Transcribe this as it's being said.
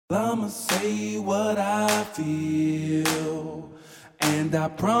I'ma say what I feel, and I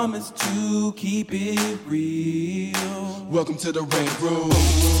promise to keep it real. Welcome to the Red Room.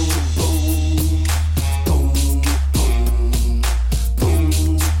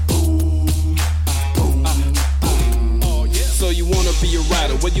 So you wanna be a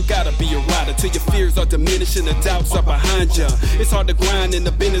rider, well you gotta be a rider till your fears are diminished and the doubts are behind ya. It's hard to grind and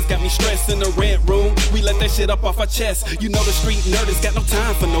the business got me stressed in the rent room. We let that shit up off our chest. You know the street nerd has got no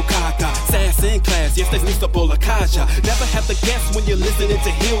time for no caca. Sass in class, yes that's Mr. Bolakaja. Never have to guess when you're listening to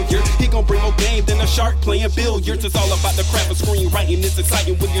Hilliard. He gon' bring more game than a shark playing billiards. It's all about the craft of screenwriting. It's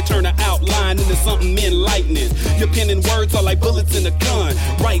exciting when you turn an outline into something enlightening. Your pen and words are like bullets in a gun.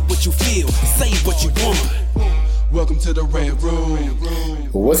 Write what you feel, say what you want. Welcome to the Red Room.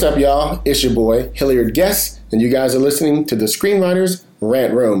 What's up, y'all? It's your boy, Hilliard Guest, and you guys are listening to the Screenwriters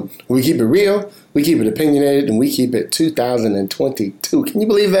Rant Room. We keep it real, we keep it opinionated, and we keep it 2022. Can you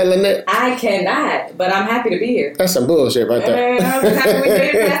believe that, Lynette? I cannot, but I'm happy to be here. That's some bullshit right there. And I'm happy we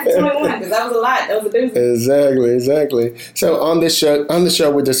made it past 21, because that was a lot. That was a doozy. Exactly. So on this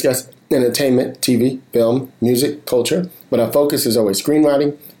show, we discuss entertainment, TV, film, music, culture, but our focus is always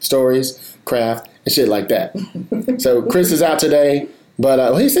screenwriting, stories, craft, and shit like that. So Chris is out today,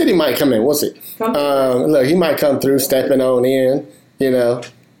 but he said he might come in. We'll see. Look, he might come through, stepping on in, in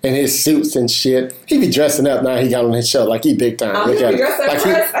his suits and shit. He be dressing up now. He got on his show like he big time. He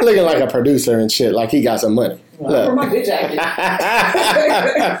looking like a producer and shit, like he got some money. Well, for my bitch jacket.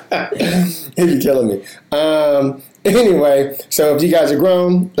 He be killing me. Anyway, so if you guys are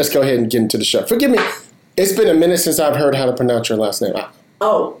grown, let's go ahead and get into the show. Forgive me, it's been a minute since I've heard how to pronounce your last name.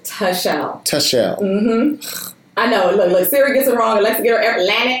 Oh, Tashelle. Tashelle. Mm-hmm. I know. Look, Siri gets it wrong. Alexa get her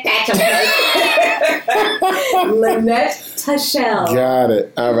Lynette Thatcher. Lynette Tashelle. Got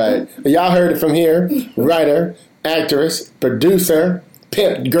it. All right. Y'all heard it from here. Writer, actress, producer,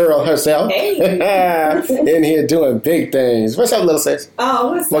 pimp girl herself. Hey. In here doing big things. What's up, little sis?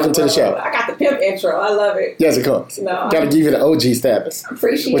 Oh, what's up? Welcome to the show. I got the pimp intro. I love it. Yes, of course. No, got to give you the OG status.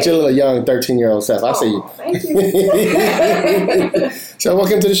 Appreciate it. With your little young 13-year-old self. I see you. Thank you. So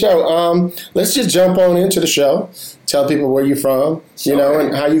welcome to the show. Let's just jump on into the show. Tell people where you're from, Sure.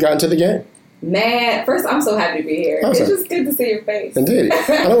 and how you got into the game. Man, first, I'm so happy to be here. Awesome. It's just good to see your face. Indeed.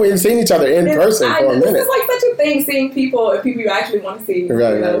 I know we haven't seen each other in person for a minute. It's like such a thing, seeing people and people you actually want to see.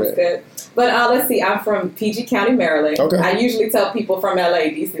 Right. It's good. But let's see, I'm from PG County, Maryland. Okay. I usually tell people from LA,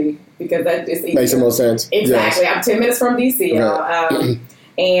 DC, because that just easier. Makes the most sense. Exactly. Yes. I'm 10 minutes from DC, y'all. Right.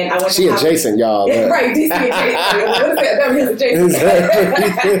 And I went She to adjacent, y'all. Right, DC adjacent. What is that? That means adjacent.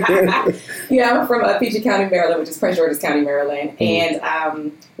 Yeah, I'm from PG County, Maryland, which is Prince George's County, Maryland.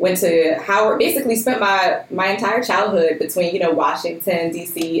 And went to Howard, basically spent my entire childhood between, Washington,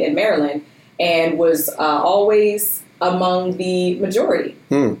 DC, and Maryland, and was always among the majority.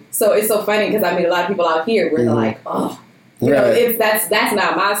 So it's so funny because I meet a lot of people out here where they're like, oh, that's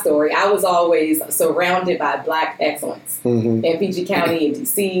not my story. I was always surrounded by Black excellence in PG County, in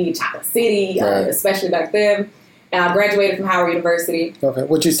DC, Chocolate City, especially back then. And I graduated from Howard University. Okay,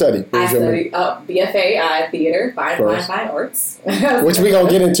 what you study? I studied BFA theater, fine arts. Which we're going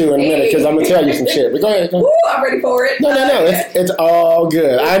to get into in a minute because I'm going to tell you some shit. But go ahead. Woo, I'm ready for it. No. It's all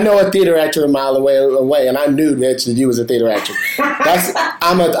good. I know a theater actor a mile away, and I knew that you was a theater actor.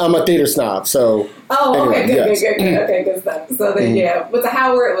 I'm a theater snob, so. Oh, anyway, okay, yes. good. Okay, good stuff. So then, with the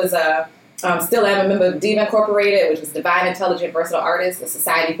Howard, it was still am a member of DIVA Incorporated, which was Divine Intelligent Versatile Artists, a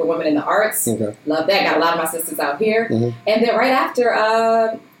society for women in the arts. Okay. Love that. Got a lot of my sisters out here. And then right after,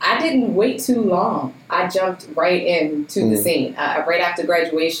 I didn't wait too long. I jumped right into the scene. Right after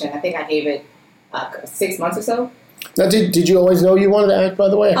graduation, I think I gave it 6 months or so. Now, did you always know you wanted to act, by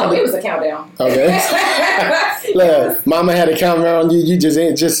the way? It was a countdown. Okay. Look, Mama had a countdown on you. You just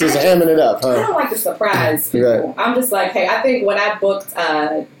hamming it up, huh? I don't like to surprise people. Right. I'm just like, hey, I think when I booked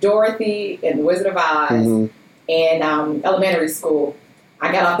Dorothy and The Wizard of Oz in elementary school,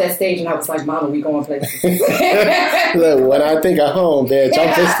 I got off that stage and I was like, Mama, we going places. Look, when I think of home, bitch,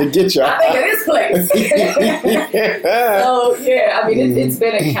 I'm just to get you. I think of this place. So, I mean, it's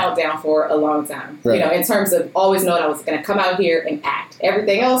been a countdown for a long time. Right. In terms of always knowing I was going to come out here and act.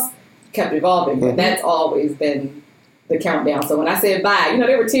 Everything else kept evolving, but that's always been the countdown. So when I said bye,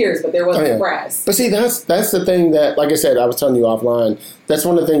 there were tears, but there wasn't a surprise. But see, that's the thing that, like I said, I was telling you offline, that's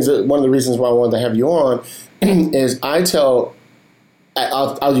one of the reasons why I wanted to have you on is I'll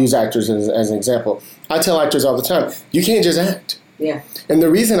use actors as an example. I tell actors all the time, you can't just act. Yeah. And the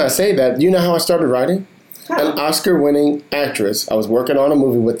reason I say that, you know how I started writing? An Oscar-winning actress, I was working on a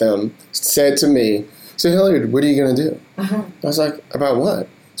movie with them, said to me, Hilliard, what are you going to do? I was like, about what?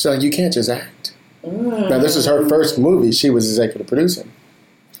 She's like, you can't just act. Now, this is her first movie she was executive producing.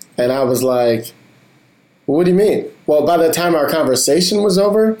 And I was like, what do you mean? Well, by the time our conversation was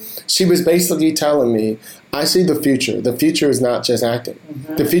over, she was basically telling me, I see the future. The future is not just acting.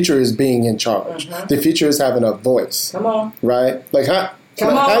 Mm-hmm. The future is being in charge. Mm-hmm. The future is having a voice. Come on. Like, huh?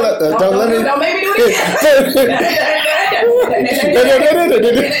 Come on. Don't make me do it again.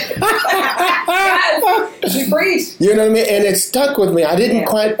 She preached. You know what I mean? And it stuck with me. I didn't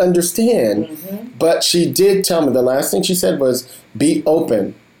quite understand. Mm-hmm. But she did tell me, the last thing she said was, be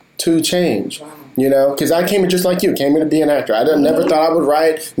open to change. Wow. You know, because I came in just like you, came in to be an actor. I never thought I would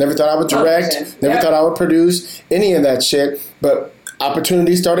write, never thought I would direct, never thought I would produce any of that shit. But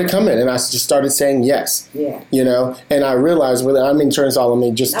opportunities started coming, and I just started saying yes. Yeah. You know, and I realized, well, I mean, turns all on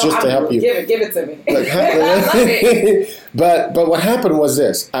me just to help you. Give it to me. But what happened was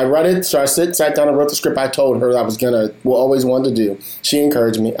this. I read it, so I sat down and wrote the script I told her I was always wanted to do. She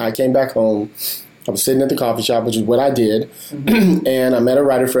encouraged me. I came back home. I was sitting at the coffee shop, which is what I did, mm-hmm. and I met a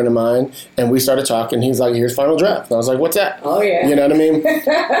writer friend of mine, and we started talking. He's like, here's Final Draft. And I was like, what's that? Oh, yeah. You know what I mean?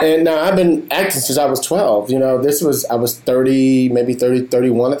 And now I've been acting since I was 12. You know, I was 30, maybe 30,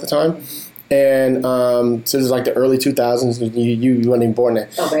 31 at the time. And so it was like the early 2000s. You weren't even born then.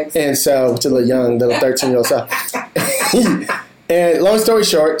 Oh, thanks. And so it's a little young, little 13-year-old self. And long story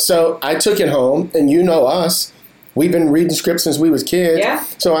short, so I took it home, and you know us. We've been reading scripts since we was kids. Yeah.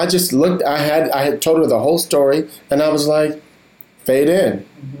 So I just looked, I had told her the whole story, and I was like, fade in.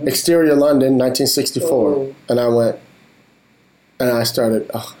 Mm-hmm. Exterior London, 1964. Ooh. And I went, and I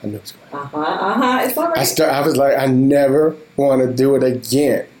started, I knew it was going to It's all right. I was like, I never want to do it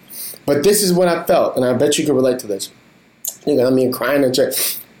again. But this is what I felt, and I bet you can relate to this. You know, I mean, crying and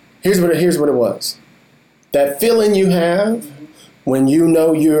shit. Here's what it was. That feeling you have when you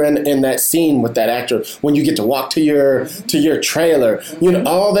know you're in that scene with that actor, when you get to walk to your trailer, you know,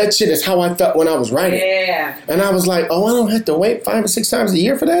 all that shit is how I felt when I was writing. Yeah. And I was like, I don't have to wait 5 or 6 times a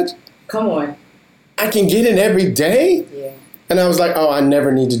year for that. Come on. I can get it every day. Yeah. And I was like, I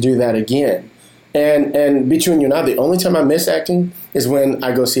never need to do that again. And between you and I, the only time I miss acting is when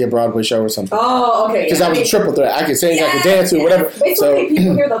I go see a Broadway show or something. Oh, okay. Because I was a triple threat. I could sing, I could dance, or whatever. It's so many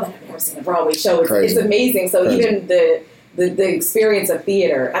people here, though, that have never seen a Broadway show. It's amazing. So crazy. Even the experience of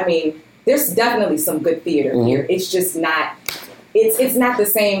theater, I mean, there's definitely some good theater here. It's just not, it's not the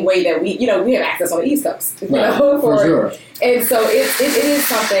same way that we have access on the East Coast. You know, for sure. And so it is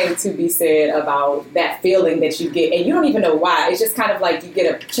something to be said about that feeling that you get, and you don't even know why. It's just kind of like you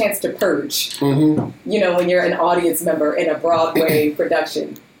get a chance to purge, you know, when you're an audience member in a Broadway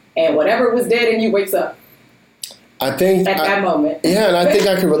production, and whatever was dead in you wakes up. I think at that moment. Yeah, and I think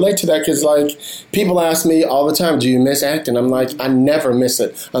I can relate to that because, like, people ask me all the time, "Do you miss acting?" I'm like, I never miss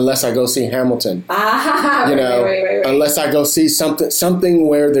it unless I go see Hamilton. You know, right. Unless I go see something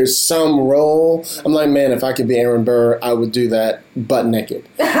where there's some role. I'm like, man, if I could be Aaron Burr, I would do that butt naked.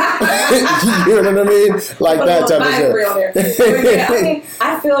 You know what I mean? Like that type of shit. I mean,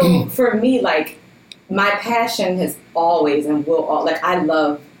 I feel for me, like, my passion has always and will I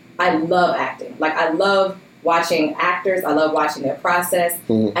love acting. Like, I love watching actors, I love watching their process,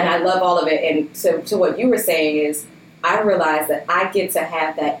 and I love all of it. And to what you were saying is, I realize that I get to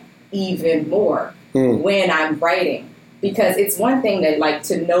have that even more when I'm writing, because it's one thing that, like,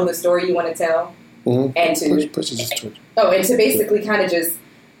 to know the story you want to tell, and to and to basically kind of just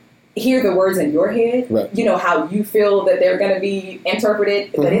hear the words in your head, right. You know, how you feel that they're going to be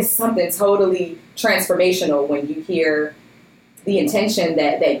interpreted, but it's something totally transformational when you hear the intention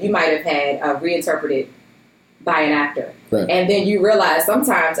that you might have had reinterpreted by an actor. Right. And then you realize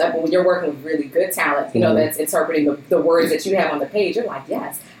sometimes when you're working with really good talent, you know, that's interpreting the words that you have on the page, you're like,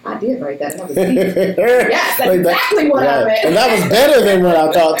 yes, I did write that. And that was yes, that's like exactly what I meant. And that was better than what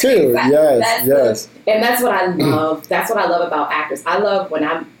I thought too. Yes. And that's what I love. That's what I love about actors. I love when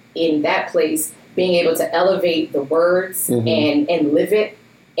I'm in that place, being able to elevate the words and live it.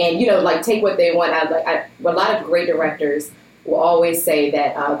 And, you know, like, take what they want. A lot of great directors will always say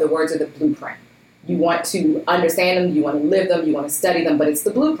that the words are the blueprint. You want to understand them, you want to live them, you want to study them, but it's the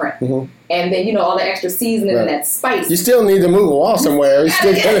blueprint. And then, you know, all the extra seasoning and that spice. You still need to move a wall somewhere. So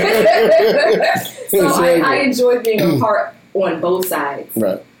I enjoy being a part on both sides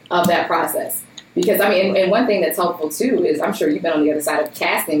of that process. Because, I mean, and one thing that's helpful, too, is I'm sure you've been on the other side of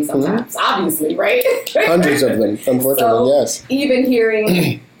casting sometimes, obviously, right? Hundreds of them, unfortunately, yes. Even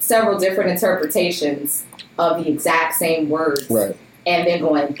hearing several different interpretations of the exact same words, and then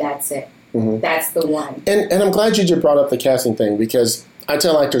going, that's it. That's the one. And I'm glad you just brought up the casting thing, because I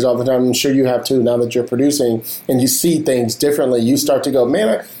tell actors all the time, I'm sure you have too, now that you're producing and you see things differently, you start to go,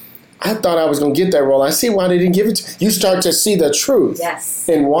 man, I thought I was going to get that role. I see why they didn't give it to me. You start to see the truth. Yes.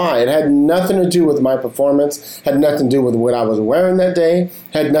 And why. It had nothing to do with my performance, had nothing to do with what I was wearing that day,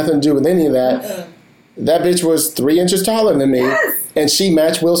 had nothing to do with any of that. That bitch was 3 inches taller than me. Yes. And she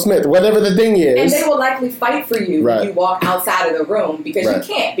matched Will Smith, whatever the thing is. And they will likely fight for you when you walk outside of the room because you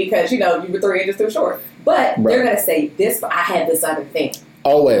can't, because, you know, you were 3 inches too short. But they're going to say this, but I had this other thing.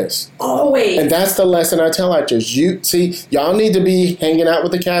 Always. Always. And that's the lesson I tell actors. Y'all need to be hanging out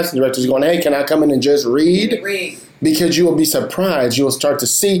with the casting directors going, hey, can I come in and just read? Because you will be surprised. You'll start to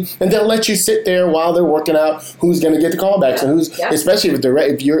see, and they'll let you sit there while they're working out who's going to get the callbacks and who's, especially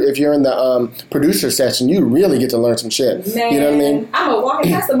if you're in the producer session, you really get to learn some shit. Man, you know what I mean? I'm a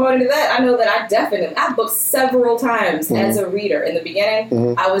walking testimony to that. I know that I booked several times as a reader. In the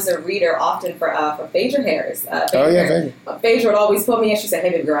beginning, I was a reader often for Phaedra Harris. Phaedra would always put me in. She said,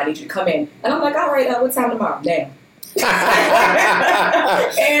 "Hey, baby girl, I need you to come in," and I'm like, "All right, what time tomorrow?" Damn.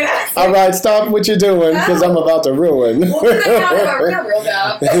 All right, stop what you're doing because I'm about to ruin.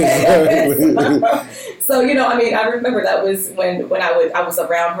 So, you know, I mean, I remember that was when I was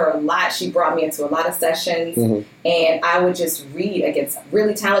around her a lot. She brought me into a lot of sessions, and I would just read against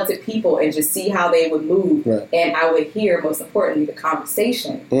really talented people and just see how they would move. And I would hear, most importantly, the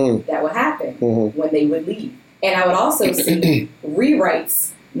conversation that would happen when they would leave. And I would also see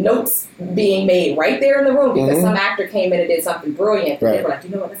rewrites, notes being made right there in the room because some actor came in and did something brilliant. And they were like, you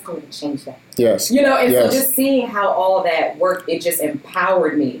know what, let's go ahead and change that. Yes. You know, and so just seeing how all that worked, it just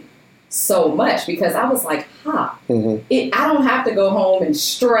empowered me so much because I was like, I don't have to go home and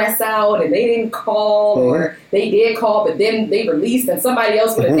stress out and they didn't call or they did call, but then they released and somebody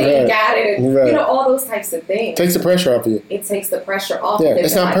else would have got it. And, you know, all those types of things. Takes the pressure off of you. It takes the pressure off. Yeah,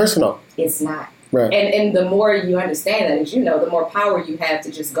 it's not personal. It's not. Right. And the more you understand that, as you know, the more power you have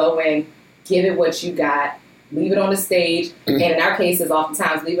to just go in, give it what you got, leave it on the stage, and in our cases,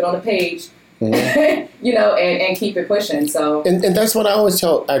 oftentimes, leave it on the page, you know, and keep it pushing. So, and that's what I always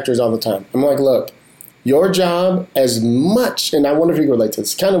tell actors all the time. I'm like, look, your job as much, and I wonder if you can relate to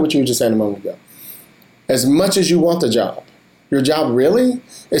this, kind of what you were just saying a moment ago, as much as you want the job, your job really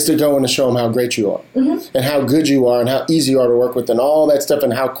is to go in and show them how great you are and how good you are and how easy you are to work with and all that stuff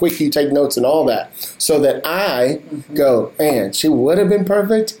and how quick you take notes and all that. So that I go, man, she would have been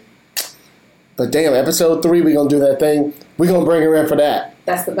perfect, but damn, episode 3, we're going to do that thing. We're going to bring her in for that.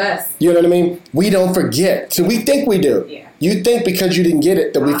 That's the best. You know what I mean? We don't forget. So we think we do. Yeah. You think because you didn't get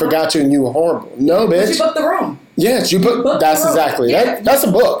it that we forgot you and you were horrible. No, bitch. But you booked the room. Yes, you booked. That's exactly. Yeah. That's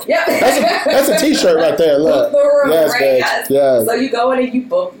a book. Yeah. That's a T-shirt right there. Look. Book the room, yes, right? Bitch. Yes. So you go in and you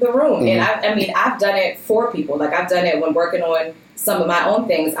book the room. And I mean, I've done it for people. Like I've done it when working on some of my own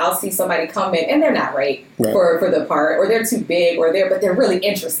things. I'll see somebody come in and they're not right for the part, or they're too big, but they're really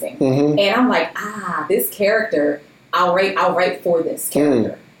interesting. And I'm like, this character, I'll write for this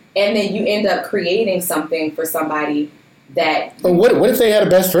character. And then you end up creating something for somebody that... What if they had a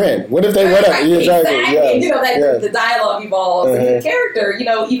best friend? What if they... Exactly. Yes. You know, that the dialogue evolves and the character, you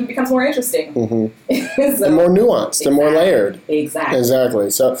know, even becomes more interesting. So, and more nuanced and more layered. Exactly.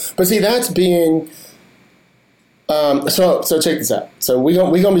 So, but see, that's being... So check this out. So we're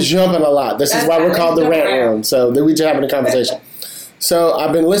gonna be jumping a lot. This is why we're called the Rant Room. So we just having a conversation. So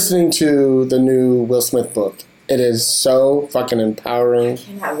I've been listening to the new Will Smith book. It is so fucking empowering. I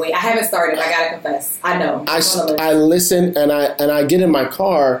cannot wait. I haven't started. I gotta confess. I know. I listen and I get in my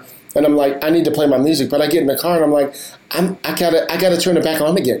car and I'm like, I need to play my music, but I get in the car and I'm like, I gotta turn it back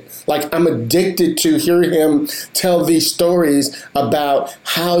on again. Like I'm addicted to hearing him tell these stories about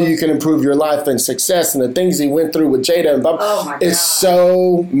how you can improve your life and success and the things he went through with Jada and Bob. Oh my God. It's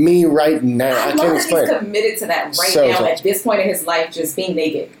so me right now. I can't explain. He's committed to that now at this point in his life, just being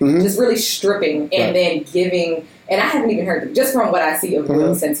naked, just really stripping and then giving. And I haven't even heard, just from what I see of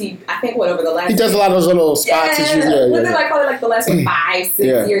Will, since over the last... He does a lot of those little spots. Probably the last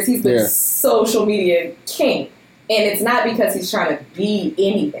 5-6 years, he's been social media king. And it's not because he's trying to be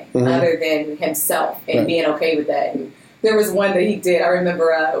anything other than himself and being okay with that. And there was one that he did, I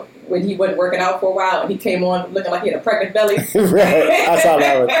remember when he wasn't working out for a while and he came on looking like he had a pregnant belly. Right, I saw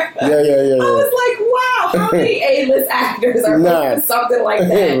that one. Yeah. I was like, wow, how many A-list actors are doing something like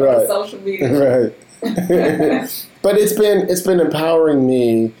that on social media? Right. But it's been empowering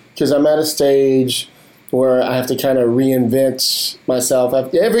me because I'm at a stage where I have to kind of reinvent myself.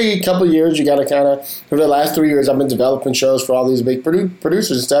 Every couple of years, you got to kind of, for the last 3 years, I've been developing shows for all these big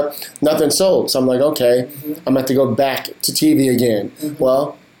producers and stuff. Nothing sold. So I'm like, okay, I'm going to have to go back to TV again.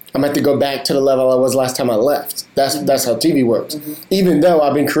 Well, I'm going to have to go back to the level I was last time I left. That's how TV works. Even though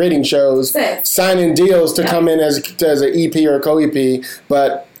I've been creating shows, signing deals to come in as an EP or a co-EP,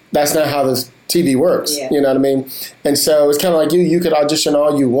 but that's not how this TV works. Yeah. You know what I mean? And so it's kind of like you could audition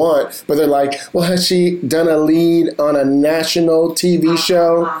all you want, but they're like, well, has she done a lead on a national TV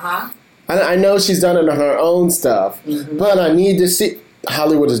show? I know she's done it on her own stuff, but I need to see.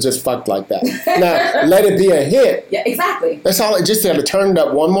 Hollywood is just fucked like that. Now, let it be a hit. Yeah, exactly. That's all. It just had to turn it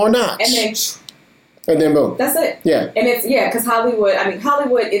up one more notch. And then boom. That's it. Yeah. And it's, because Hollywood,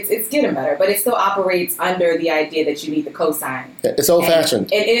 it's getting better, but it still operates under the idea that you need the cosign. Yeah, it's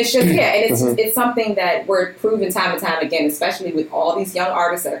old-fashioned. And it's just, and it's something that we're proving time and time again, especially with all these young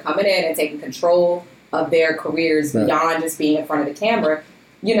artists that are coming in and taking control of their careers beyond just being in front of the camera.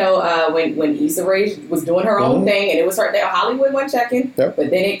 You know, when Issa Rae was doing her own thing, and it was her, Hollywood wasn't checking, but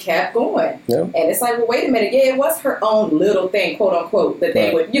then it kept going. And it's like, well, wait a minute, it was her own little thing, quote unquote, that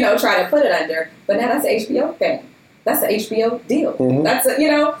they would, try to put it under, but now that's an HBO thing. That's an HBO deal. That's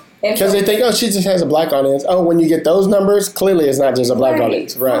because they think, she just has a black audience. Oh, when you get those numbers, clearly it's not just a black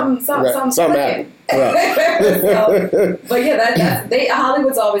audience. Right. Some happened. Right. But yeah,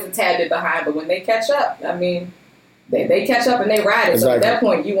 Hollywood's always a tad bit behind, but when they catch up, They catch up and they ride it. Exactly. So at that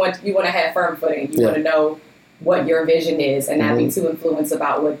point, you want to have firm footing. You want to know what your vision is and not be too influenced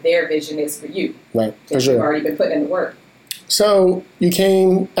about what their vision is for you. Right, for sure. You've already been putting in the work. So you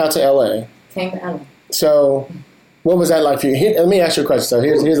came out to LA. Came to LA. So what was that like for you? Let me ask you a question. So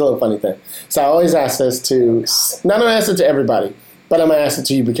here's a little funny thing. So I always ask this to, not going to ask it to everybody, but I'm going to ask it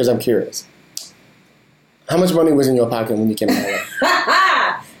to you because I'm curious. How much money was in your pocket when you came to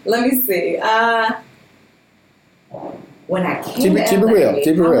LA? Let me see. When I came to keep LA,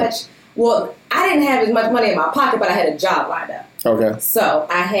 it real. Well, I didn't have as much money in my pocket, but I had a job lined up. Okay. So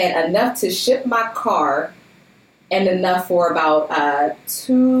I had enough to ship my car and enough for about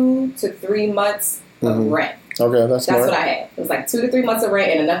 2 to 3 months of rent. Okay, that's smart. what I had. It was like 2 to 3 months of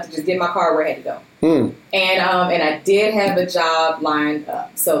rent and enough to just get my car where I had to go. And I did have a job lined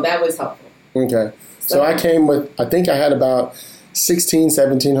up, so that was helpful. Okay. So I came with, I think I had about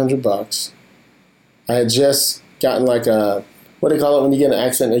 $1,700. I had just gotten like a, what do they call it when you get in an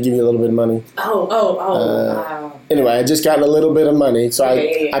accident, they give you a little bit of money? Anyway, I had just gotten a little bit of money. So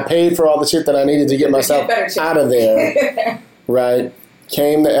I paid for all the shit that I needed to get myself out of there. Right.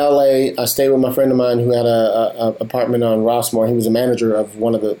 Came to LA. I stayed with my friend of mine who had a apartment on Rossmore. He was a manager of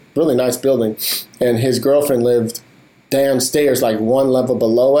one of the really nice buildings. And his girlfriend lived downstairs, like one level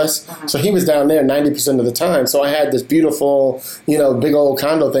below us. So he was down there 90% of the time. So I had this beautiful, big old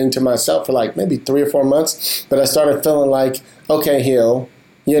condo thing to myself for like maybe 3 or 4 months. But I started feeling like, okay, Hill,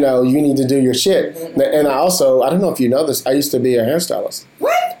 you need to do your shit. And I also, I don't know if you know this, I used to be a hairstylist.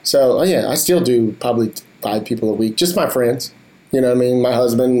 What? So, I still do probably 5 people a week, just my friends. You know what I mean? My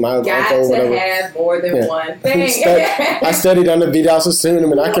husband, my uncle, whatever. Got to have more than one thing. I studied under Vidal Sassoon,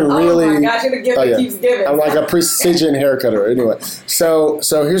 and I can really... Oh my gosh, you're the gift that keeps giving. I'm like a precision haircutter. Anyway, so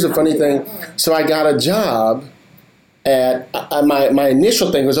here's a funny thing. So I got a job at... my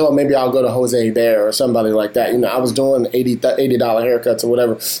initial thing was, maybe I'll go to Jose there or somebody like that. I was doing $80 haircuts or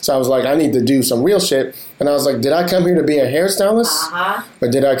whatever. So I was like, I need to do some real shit. And I was like, did I come here to be a hairstylist? Or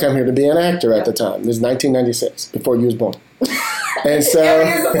did I come here to be an actor at the time? This is 1996, before you was born. And so,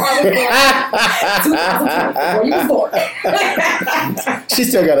 she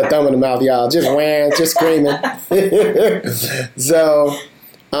still got a thumb in the mouth, y'all. Just screaming. So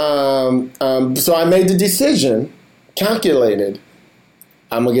I made the decision, calculated.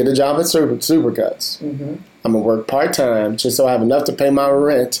 I'm gonna get a job at Supercuts. I'm gonna work part time just so I have enough to pay my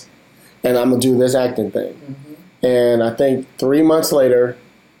rent, and I'm gonna do this acting thing. And I think 3 months later,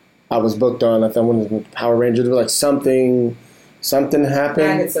 I was booked on. I think one of the Power Rangers. There was like something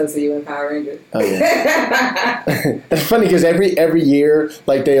happened. I could so see you in Power Rangers. Oh, yeah. It's funny because every year,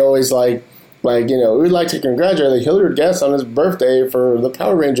 like they always like we'd like to congratulate Hilliard Guest on his birthday for the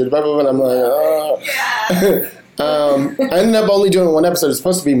Power Rangers. Blah blah blah. And I'm like, oh. I ended up only doing one episode. It's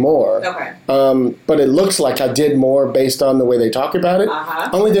supposed to be more. Okay. But it looks like I did more based on the way they talk about it. I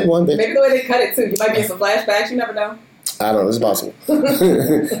only did one. Maybe the way they cut it too. You might be in some flashbacks. You never know. I don't know. It's possible.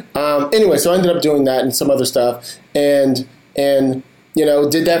 Anyway, so I ended up doing that and some other stuff, and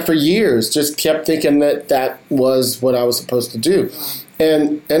did that for years. Just kept thinking that was what I was supposed to do.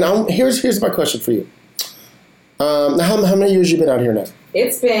 And here's my question for you. How many years you been out here now?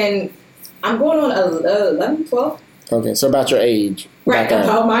 It's been, I'm going on 11, 12. Okay, so about your age. Right.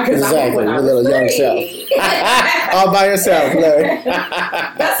 Oh my goodness. Exactly, your little young self. All by yourself.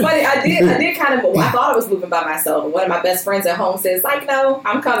 That's funny. I did kind of, I thought I was moving by myself. But one of my best friends at home says, like, no,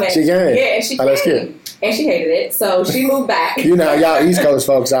 I'm coming. She came. Yeah, and she came. That's good. And she hated it, so she moved back. Y'all East Coast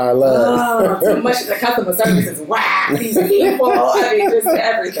folks are love. Too much of the customer service is wow, these people. Just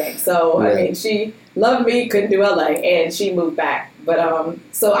everything. So, she loved me, couldn't do LA, and she moved back But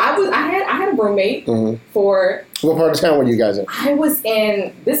so I had a roommate for. What part of town were you guys in? I was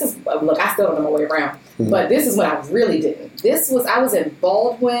in. This is look. I still don't know my way around, but this is when I really didn't. I was in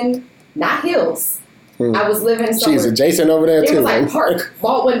Baldwin, not Hills. I was living. She's adjacent over there too. It was like Park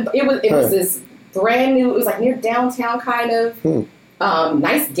Baldwin. It was this brand new. It was like near downtown, kind of.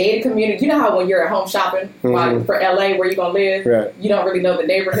 Nice gated community. You know how when you're at home shopping for LA, where you're gonna live, you don't really know the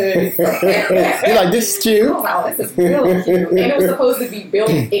neighborhood. You're like, this is cute. Oh, wow, this is really cute. And it was supposed to be built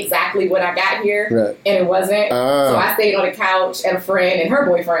exactly when I got here, and it wasn't. So I stayed on the couch at a friend and her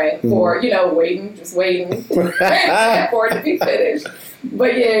boyfriend for waiting for it to be finished.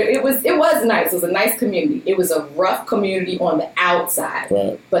 But yeah, it was nice. It was a nice community. It was a rough community on the outside,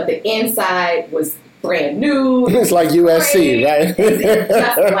 but the inside was brand new. It's like USC, right?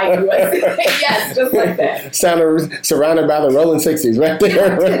 Just like USC. Yes, just like that. Surrounded by the rolling 60s, right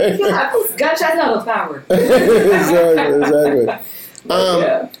there. Right? Yeah, gunshots out of power. Exactly.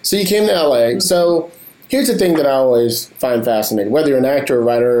 So you came to LA. So here's the thing that I always find fascinating. Whether you're an actor,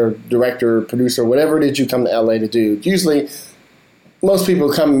 writer, director, producer, whatever it is you come to LA to do, usually most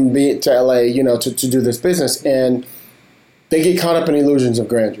people come to LA, to do this business, and they get caught up in illusions of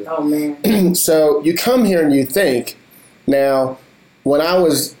grandeur. Oh, man. So you come here and you think, now,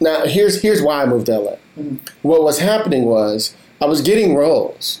 here's why I moved to LA. What was happening was I was getting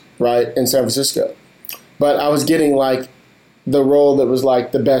roles, right, in San Francisco. But I was getting, like, the role that was,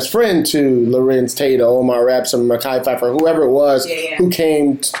 like, the best friend to Lorenz Tate, Omar Epps, and Mekhi Phifer, whoever it was who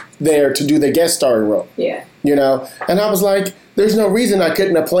came there to do the guest starring role. Yeah. And I was like, there's no reason I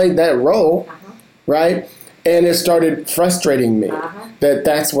couldn't have played that role, right? And it started frustrating me that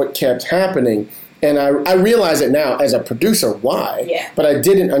that's what kept happening. And I realize it now as a producer why, but I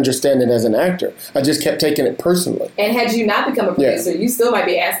didn't understand it as an actor. I just kept taking it personally. And had you not become a producer, you still might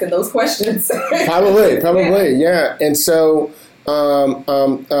be asking those questions. Probably, yeah. And so,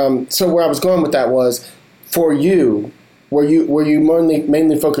 so where I was going with that was, for you, were you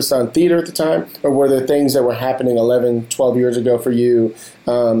mainly focused on theater at the time, or were there things that were happening 11, 12 years ago for you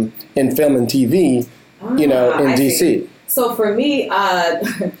in film and TV? In DC. So for me,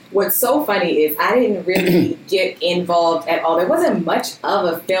 what's so funny is I didn't really get involved at all. There wasn't much of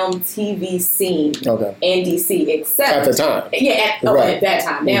a film TV scene in DC, except at the time. Yeah, at that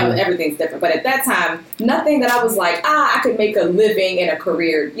time. Now everything's different, but at that time, nothing that I was like, I could make a living and a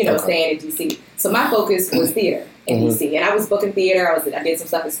career, staying in DC. So my focus was theater in DC, and I was booking theater. I did some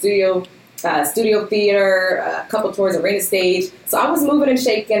stuff at studio theater, a couple tours, arena stage. So I was moving and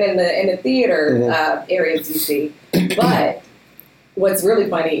shaking in the theater area of DC. But what's really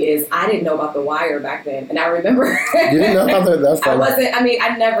funny is I didn't know about The Wire back then. And I remember... You didn't know about that? That's funny.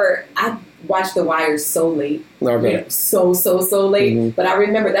 I watched The Wire so late. Okay. So late. But I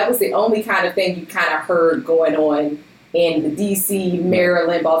remember that was the only kind of thing you kind of heard going on in the D.C.,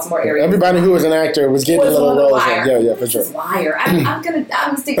 Maryland, Baltimore area. Everybody who was an actor was getting a little roles. Yeah, for sure. Wire. I'm gonna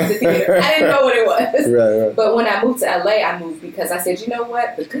stick to the theater. I didn't know what it was. Right. But when I moved to LA, I moved because I said, you know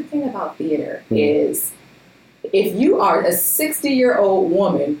what? The good thing about theater is if you are a 60-year-old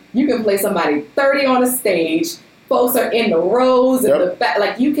woman, you can play somebody 30 on a stage. Folks are in the rows in the back.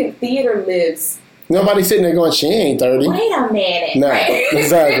 Like theater lives. Nobody's sitting there going, she ain't 30. Wait a minute. No, right?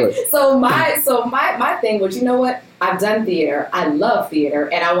 Exactly. So my thing was, you know what? I've done theater. I love theater,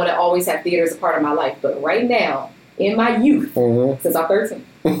 and I want to always have theater as a part of my life. But right now, in my youth, since I'm 13,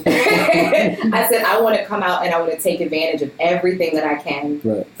 I said I want to come out and I want to take advantage of everything that I can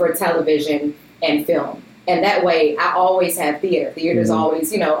for television and film. And that way, I always have theater. Theater's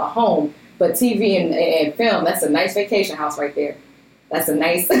always, a home. But TV and film, that's a nice vacation house right there. That's a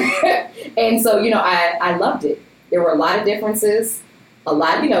nice... And so, I loved it. There were a lot of differences. A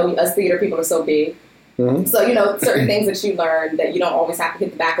lot, us theater people are so big. So, certain things that you learn that you don't always have to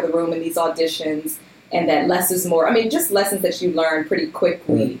hit the back of the room in these auditions, and that less is more. I mean, just lessons that you learn pretty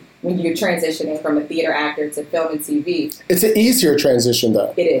quickly when you're transitioning from a theater actor to film and TV. It's an easier transition,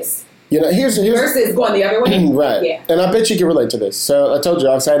 though. It is. Here's versus going the other way. Right. Yeah. And I bet you can relate to this. So I told you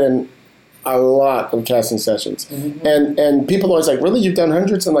I've sat in a lot of casting sessions, and people are always like, "Really, you've done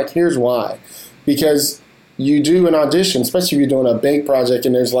hundreds?" And like, here's why: because you do an audition, especially if you're doing a big project,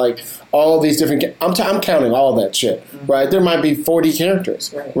 and there's like all these different. I'm counting all that shit, right? There might be 40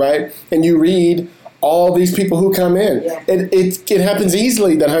 characters, right? And you read all these people who come in. Yeah. It happens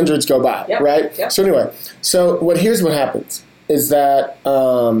easily that hundreds go by, right? Yep. So anyway, here's what happens is that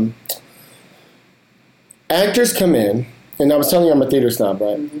actors come in, and I was telling you I'm a theater snob,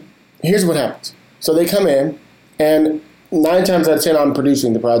 right? Here's what happens. So they come in, and 9 times out of 10, I'm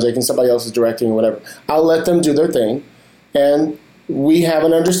producing the project and somebody else is directing or whatever. I'll let them do their thing, and we have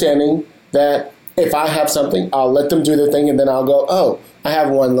an understanding that if I have something, I'll let them do their thing, and then I'll go, oh, I have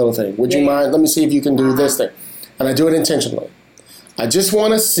one little thing. Would you mind? Let me see if you can do this thing. And I do it intentionally. I just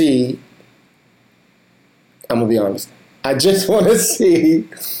want to see, I'm going to be honest, I just want to see,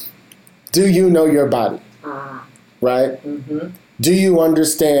 do you know your body? Right? Mm-hmm. Do you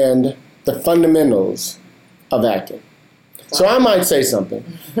understand the fundamentals of acting? So I might say something.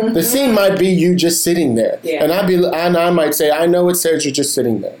 The scene might be you just sitting there. Yeah. And I might say, I know it says you're just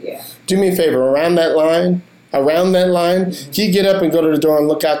sitting there. Yeah. Do me a favor, around that line, can you get up and go to the door and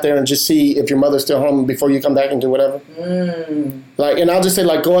look out there and just see if your mother's still home before you come back and do whatever? Like, and I'll just say,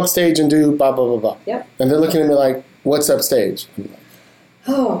 like, go upstage and do blah, blah, blah, blah. Yep. And they're looking at me like, what's upstage? I'm like,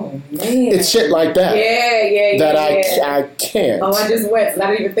 oh, man. It's shit like that. That I can't. Oh, I just went, so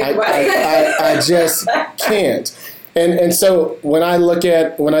I didn't even think about it. I just can't. And so when I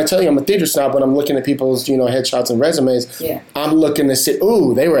tell you I'm a theater snob, when I'm looking at people's, headshots and resumes, I'm looking to see,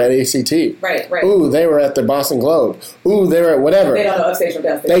 ooh, they were at ACT. Right. Ooh, they were at the Boston Globe. Ooh, they were at whatever. They don't know upstage from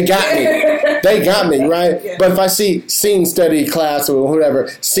downstage. They got me, right? Yeah. But if I see scene study class or whatever,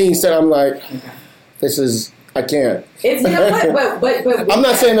 I'm like, I can't. It's, but I'm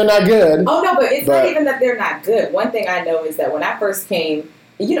not saying they're not good. Oh, no, but it's not even that they're not good. One thing I know is that when I first came,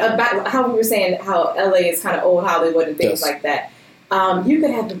 about how we were saying how LA is kind of old Hollywood and things like that. You could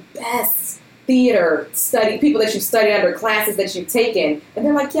have the best theater people that you've studied under, classes that you've taken, and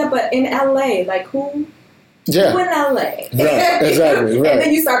they're like, yeah, but in LA, like who? Yeah. Who in LA? Right, exactly. Right. And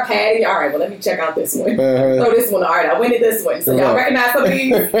then you start padding. All right, well, let me check out this one. Oh, this one. All right, I went to this one. So y'all recognize some of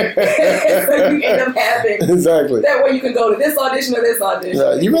these. So you end up having that way you can go to this audition or this audition.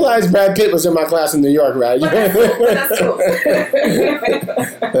 Yeah. You realize Brad Pitt was in my class in New York, right? That's cool.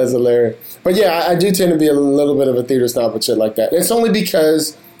 That's hilarious. But yeah, I do tend to be a little bit of a theater snob with shit like that. It's only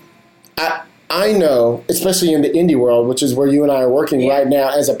because I know, especially in the indie world, which is where you and I are working right now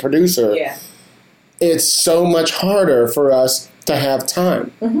as a producer. Yeah. It's so much harder for us to have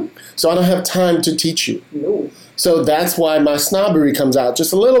time. Mm-hmm. So I don't have time to teach you. No. So that's why my snobbery comes out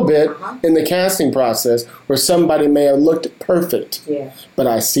just a little bit in the casting process, where somebody may have looked perfect, but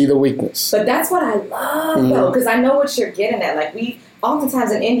I see the weakness. But that's what I love, though, because I know what you're getting at. Like,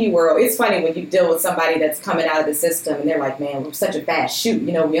 oftentimes in indie world, it's funny when you deal with somebody that's coming out of the system and they're like, man, we're such a fast shoot.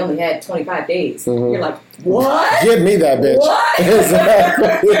 We only had 25 days. Mm-hmm. You're like, what? Give me that bitch. What?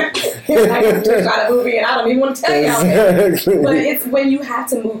 Exactly. I just shot a movie and I don't even want to tell y'all. Exactly. But it's when you have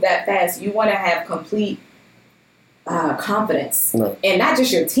to move that fast, you want to have complete confidence. No. And not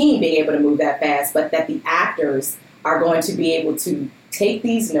just your team being able to move that fast, but that the actors are going to be able to take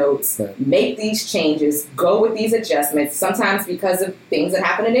these notes, make these changes, go with these adjustments. Sometimes because of things that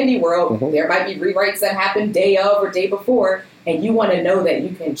happen in indie world, there might be rewrites that happen day of or day before, and you want to know that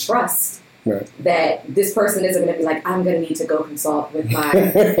you can trust that this person isn't going to be like, I'm going to need to go consult with my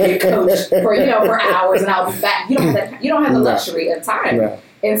coach for hours and I'll be back. You don't have the luxury of time. Right.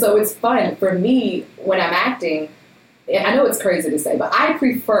 And so it's fun for me when I'm acting. I know it's crazy to say, but I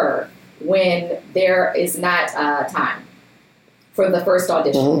prefer when there is not time for the first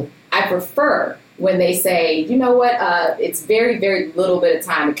audition. Mm-hmm. I prefer when they say, you know what, it's very, very little bit of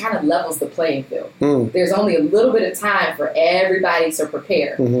time. It kind of levels the playing field. Mm. There's only a little bit of time for everybody to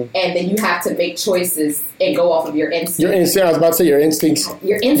prepare. Mm-hmm. And then you have to make choices and go off of your instincts. I was about to say your instincts.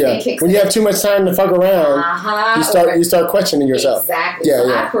 Your instinct kicks in. When you have too much time to fuck around, you start questioning yourself. Exactly. Yeah,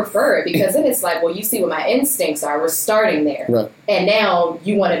 so I prefer it because then it's like, well, you see what my instincts are. We're starting there. Right. And now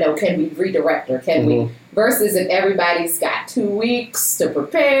you want to know, can we redirect or can we? Versus if everybody's got 2 weeks to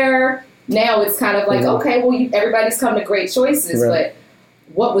prepare. Now it's kind of like, okay, well, everybody's come to great choices, but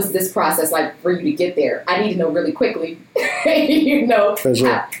what was this process like for you to get there? I need to know really quickly, how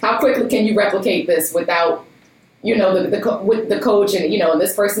quickly can you replicate this without, with the coach and, and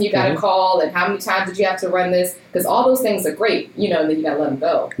this person you got to call and how many times did you have to run this? Because all those things are great, and then you got to let them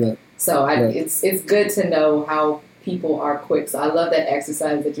go. Right. So it's good to know how people are quick. So I love that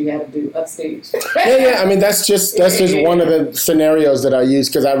exercise that you had to do upstage. I mean, that's just one of the scenarios that I use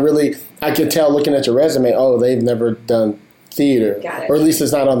because I can tell looking at your resume, oh, they've never done theater. Got it. Or at least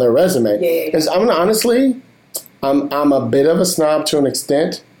it's not on their resume. Because I'm a bit of a snob to an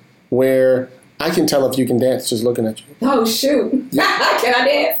extent where I can tell if you can dance just looking at you. Oh, shoot. Yeah. Can I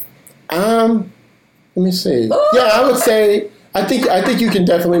dance? Let me see. Ooh. Yeah, I would say... I think you can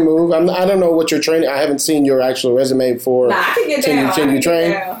definitely move. I don't know what you're training. I haven't seen your actual resume for. Nah, I can get down. Can you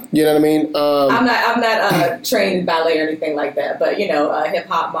train? You know what I mean? I'm not trained in ballet or anything like that, but hip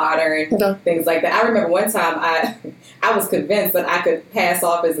hop, modern, things like that. I remember one time I was convinced that I could pass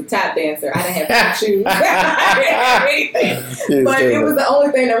off as a tap dancer. I didn't have tap shoes. I didn't have anything. But it was the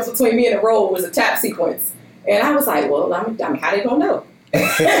only thing that was between me and the role was a tap sequence. And I was like, well, I mean, how they gonna know?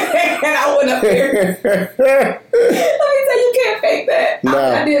 And I went up there. Let me tell you, you can't fake that. No.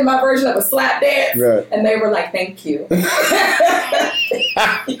 I did my version of a slap dance, Right. and they were like, "Thank you."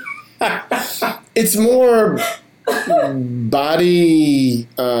 It's more body.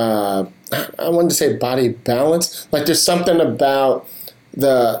 I wanted to say body balance. Like there's something about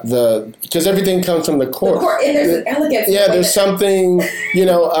the because everything comes from the core. And there's an elegance. Yeah, there's something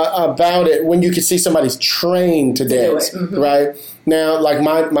about it when you can see somebody's trained to dance, right? Now, like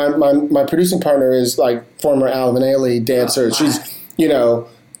my producing partner is like former Alvin Ailey dancer. She's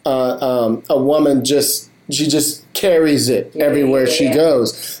a woman she just carries it everywhere she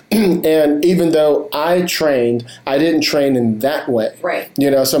goes. And even though I didn't train in that way. Right.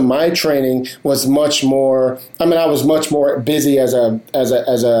 So my training was much more, I was much more busy as a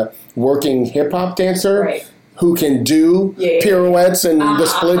working hip hop dancer. Right. Who can do pirouettes and the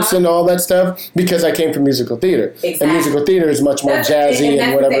splits and all that stuff because I came from musical theater. Exactly. And musical theater is much more jazzy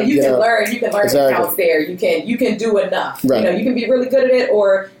and whatever. You can learn exactly. the counts there. You can do enough. Right. You can be really good at it,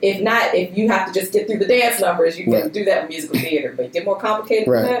 or if not, if you have to just get through the dance numbers, you can do that with musical theater. But get more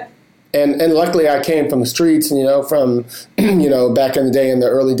complicated than that. And luckily I came from the streets and, from, back in the day, in the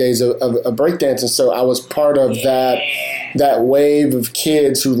early days of breakdancing. So I was part of that wave of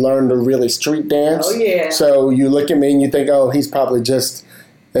kids who learned to really street dance. Oh, yeah. So you look at me and you think, oh, he's probably just,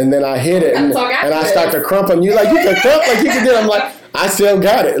 and then I hit it and I start to crump and you like, you can crump, like you can do it. I'm like, I still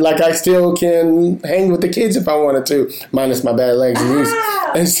got it. Like I still can hang with the kids if I wanted to, minus my bad legs and knees.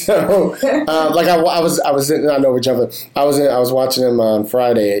 And so, I was watching him on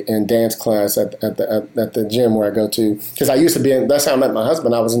Friday in dance class at the gym where I go to, because I used to be that's how I met my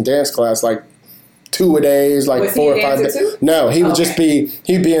husband. I was in dance class like 2 a days, like was 4 he or 5 days. too? No, he would just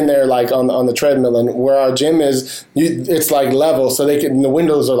he'd be in there like on the treadmill, and where our gym is, it's like level, so the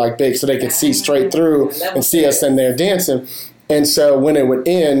windows are like big, so they could see straight through and see us in there dancing. And so when it would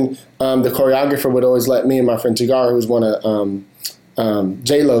end, the choreographer would always let me and my friend Tigar, who was one of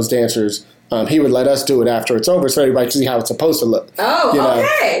J-Lo's dancers, he would let us do it after it's over so everybody can see how it's supposed to look. Oh,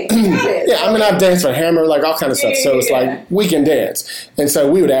 okay. Got it. Yeah, I've danced for Hammer, like all kind of stuff. So it's like, we can dance. And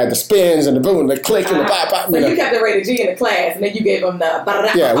so we would add the spins and the boom and the click and the pop, pop. So you kept the rated G in the class, and then you gave them the...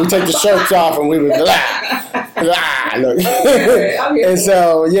 Yeah, we take the shirts off and we would look. And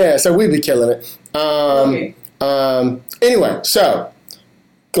so we'd be killing it. Anyway, so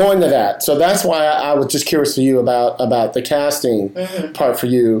going to that. So that's why I was just curious to you about the casting part for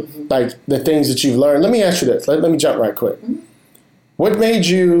you, like the things that you've learned. Let me ask you this. Let me jump right quick. What made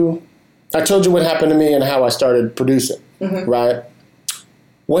you, I told you what happened to me and how I started producing, right?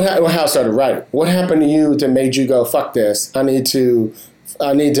 How I started writing. What happened to you that made you go, fuck this, I need to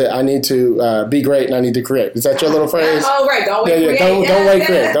be great and I need to create? Is that your little phrase? Oh, right. Don't wait, create. Don't wait,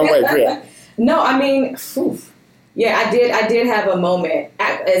 create. Don't wait, create. No, yeah, I did have a moment,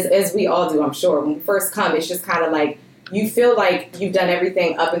 as we all do, I'm sure. When we first come, it's just kind of like, you feel like you've done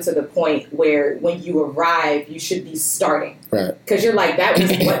everything up until the point where when you arrive, you should be starting. Right. Because you're like, that was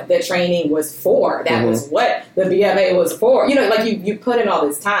what the training was for. That was what the BFA was for. Like you put in all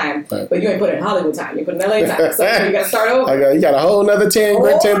this time, but you ain't put in Hollywood time. You put in LA time. So you got to start over. You got a whole nother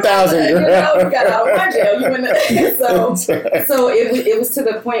 10,000. You got out of my jail. So it was to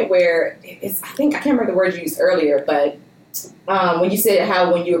the point where I can't remember the word you used earlier, but when you said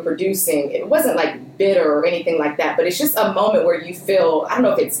how when you were producing, it wasn't like bitter or anything like that, but it's just a moment where you feel, I don't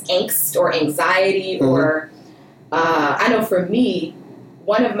know if it's angst or anxiety or I know for me,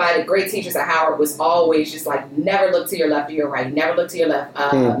 one of my great teachers at Howard was always just like, never look to your left or your right, never look to your left.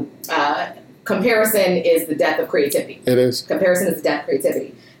 Comparison is the death of creativity. It is. Comparison is the death of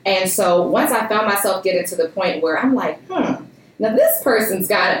creativity. And so once I found myself getting to the point where I'm like, now this person's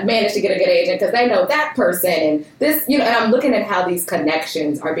managed to get a good agent because they know that person and this, and I'm looking at how these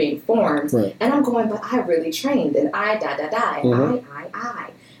connections are being formed. Right. And I'm going, but I really trained and I.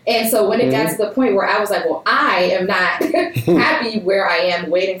 And so when it got to the point where I was like, well, I am not happy where I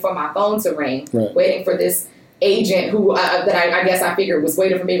am waiting for my phone to ring, waiting for this agent who that I guess I figured was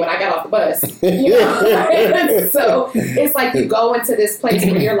waiting for me when I got off the bus. So it's like you go into this place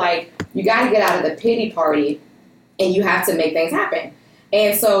where you're like, you got to get out of the pity party and you have to make things happen.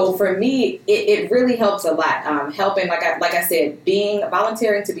 And so for me, it really helps a lot. Helping, like I said,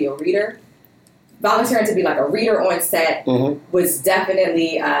 volunteering to be a reader. Volunteering to be like a reader on set was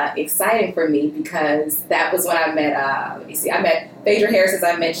definitely exciting for me because that was when I met, I met Phaedra Harris, as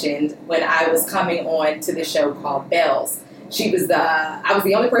I mentioned, when I was coming on to the show called Bells. I was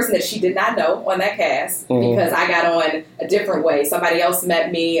the only person that she did not know on that cast because I got on a different way. Somebody else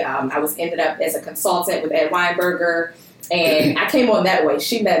met me. I ended up as a consultant with Ed Weinberger, and I came on that way.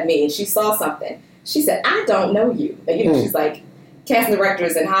 She met me and she saw something. She said, I don't know you. And, she's like, casting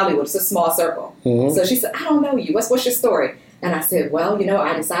directors in Hollywood. It's a small circle. Mm-hmm. So she said, I don't know you. What's your story? And I said, well,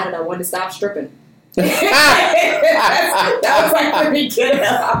 I decided I wanted to stop stripping. that was like the beginning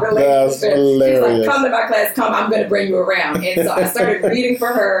of our relationship. She's like, come to my class, I'm going to bring you around. And so I started reading for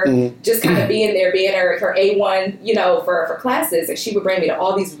her, just kind of being there, being her A1, for classes. And she would bring me to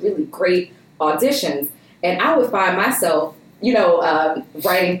all these really great auditions. And I would find myself,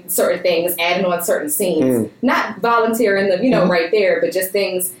 writing certain things, adding on certain scenes, not volunteering them, right there, but just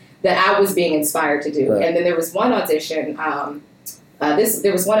things that I was being inspired to do. Right. And then there was one audition,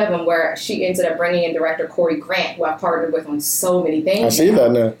 there was one of them where she ended up bringing in director Corey Grant, who I've partnered with on so many things. I see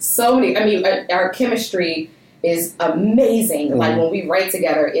that now. So many. I mean, our chemistry is amazing. Mm-hmm. Like when we write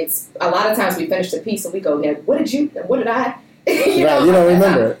together, it's a lot of times we finish the piece and we go, "Now, what did I?" You don't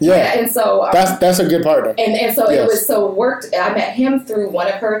remember. Yeah. And so that's a good partner. And so it was worked. I met him through one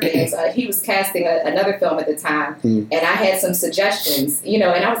of her things. He was casting another film at the time, and I had some suggestions, and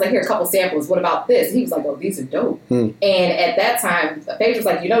I was like, here are a couple samples. What about this? And he was like, oh, these are dope. And at that time, Paige was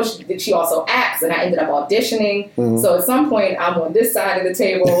like, she also acts, and I ended up auditioning. So at some point, I'm on this side of the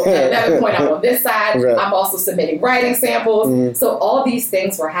table. At another point, I'm on this side. Right. I'm also submitting writing samples. So all these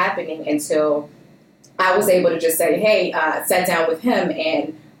things were happening until I was able to just say, hey, sat down with him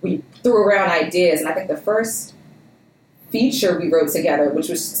and we threw around ideas. And I think the first feature we wrote together, which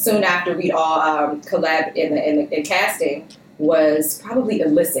was soon after we'd all collab in casting, was probably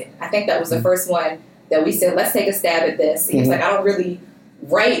Illicit. I think that was the first one that we said, let's take a stab at this. He was like, I don't really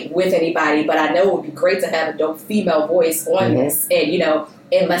write with anybody, but I know it would be great to have a dope female voice on this. And,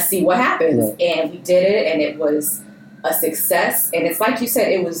 and let's see what happens. Right. And we did it, and it was a success. And it's like you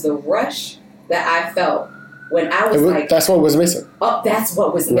said, it was the rush that I felt when I was like... That's what was missing. Oh, that's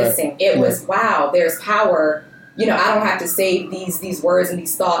what was missing. It was, wow, there's power. I don't have to say these words and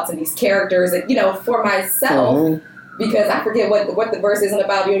these thoughts and these characters, and, for myself, because I forget what the verse isn't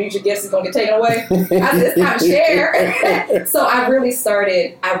about. Use your gifts is going to get taken away. It's time to share. So I really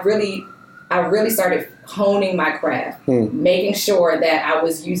started honing my craft, making sure that I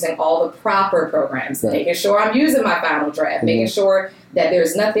was using all the proper programs, making sure I'm using my final draft, making sure that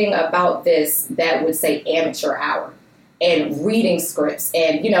there's nothing about this that would say amateur hour, and reading scripts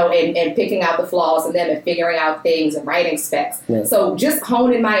and, and picking out the flaws in them and figuring out things and writing specs. Yeah. So just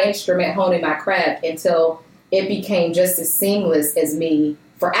honing my instrument, honing my craft until it became just as seamless as me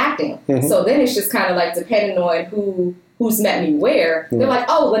for acting. So then it's just kind of like depending on who's met me where, they're like,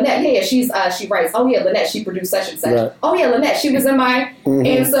 oh, Lynette, yeah, she writes. Oh, yeah, Lynette, she produced such and such. Right. Oh, yeah, Lynette, she was in my...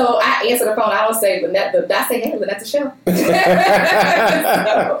 And so I answer the phone. I don't say Lynette, but I say, hey, Lynette's a show. But,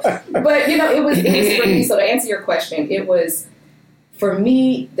 it was for me. So to answer your question, it was, for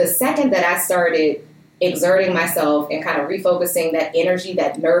me, the second that I started exerting myself and kind of refocusing that energy,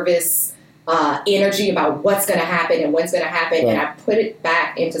 that nervous energy about what's going to happen and when's going to happen, and I put it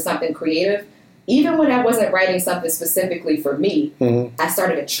back into something creative, even when I wasn't writing something specifically for me, I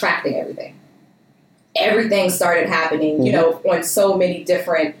started attracting everything. Everything started happening, on so many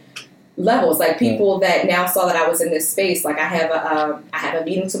different levels. Like people that now saw that I was in this space. Like I have a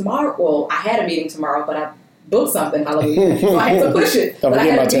meeting tomorrow. Well, I had a meeting tomorrow, but I booked something. Hallelujah. So I had to push it. Don't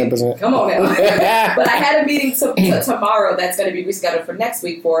forget about 10%. Come on now. But I had a meeting tomorrow that's going to be rescheduled for next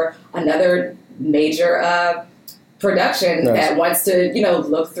week for another major production that wants to,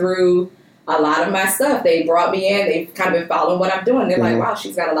 look through a lot of my stuff. They brought me in. They've kind of been following what I'm doing. They're like, wow,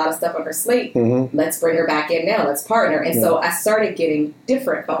 she's got a lot of stuff on her slate. Let's bring her back in now. Let's partner. And so I started getting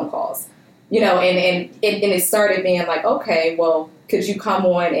different phone calls, and it started being like, okay, well, could you come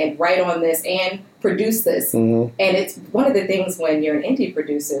on and write on this and produce this? And it's one of the things when you're an indie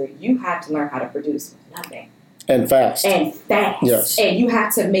producer, you have to learn how to produce nothing. And fast. Yes. And you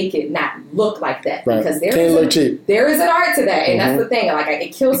have to make it not look like that. Right. Because there is an art to that. And that's the thing. Like,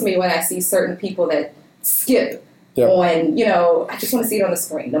 it kills me when I see certain people that skip on, I just want to see it on the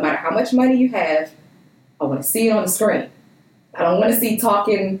screen. No matter how much money you have, I want to see it on the screen. I don't want to see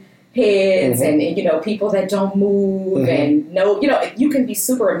talking heads and people that don't move and you can be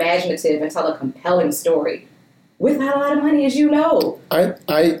super imaginative and tell a compelling story without a lot of money, as you know.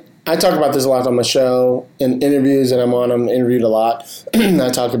 I talk about this a lot on my show in interviews, and I'm interviewed a lot. I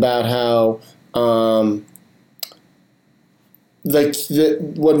talk about how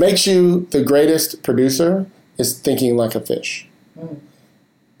what makes you the greatest producer is thinking like a fish.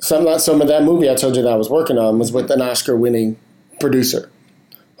 Some of that movie I told you that I was working on was with an Oscar-winning producer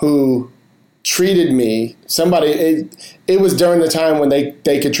who treated me, it was during the time when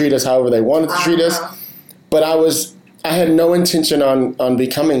they could treat us however they wanted to treat us, but I had no intention on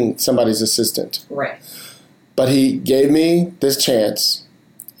becoming somebody's assistant. Right. But he gave me this chance,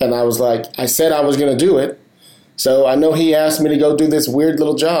 and I was like, I said I was going to do it, So I know he asked me to go do this weird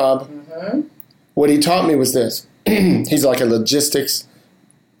little job. Mm-hmm. What he taught me was this. He's like a logistics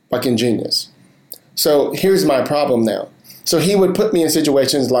fucking genius. So here's my problem now. So he would put me in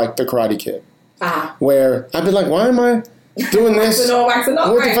situations like The Karate Kid, where I'd be like, why am I doing this? What the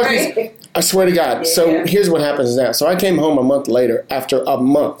fuck is... I swear to God. Yeah. So here's what happens now. So I came home a month later after a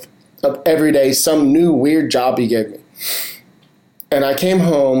month of every day some new weird job he gave me. And I came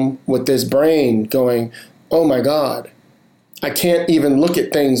home with this brain going, oh my God, I can't even look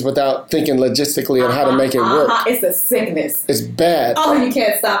at things without thinking logistically on how to make it work. It's a sickness. It's bad. Oh, you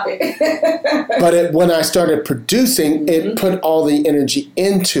can't stop it. But when I started producing, it put all the energy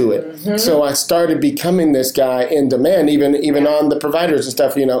into it. Mm-hmm. So I started becoming this guy in demand, even on the providers and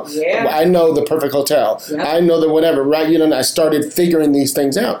stuff, Yeah. I know the perfect hotel. Yep. I know the whatever, right? And I started figuring these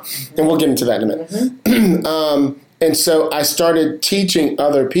things out. Mm-hmm. And we'll get into that in a minute. Mm-hmm. And so I started teaching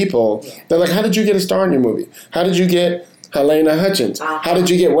other people. They're like, how did you get a star in your movie? How did you get Helena Hutchins? How did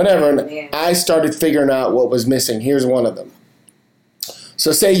you get whatever? And I started figuring out what was missing. Here's one of them.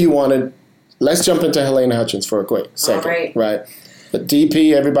 So say you wanted, let's jump into Helena Hutchins for a quick second. Right. But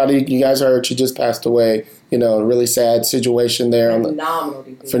DP, everybody, you guys heard, she just passed away. A really sad situation there. Phenomenal,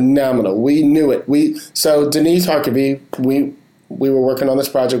 DP. Phenomenal. We knew it. So Denise Harkavy, we were working on this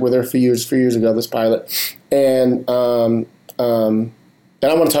project with her a few years ago, this pilot. And I want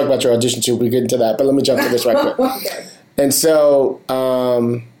to talk about your audition too. We get into that, but let me jump to this right quick. Okay. And so,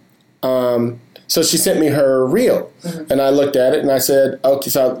 so she sent me her reel, and I looked at it and I said, okay,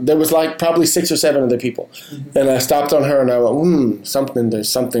 so there was like probably 6 or 7 other people, and I stopped on her and I went, there's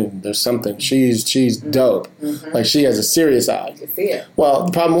something. She's dope. Like she has a serious eye. I see it. Well,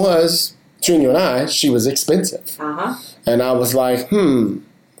 the problem was, between you and I, she was expensive. And I was like,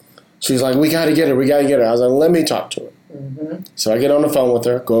 She was like, we got to get her. I was like, let me talk to her. So I get on the phone with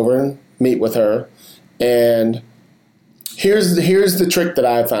her, go over and meet with her, and here's the trick that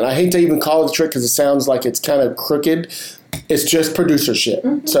I found. I hate to even call it a trick because it sounds like it's kind of crooked. It's just producer shit.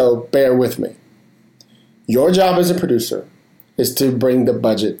 So bear with me. Your job as a producer is to bring the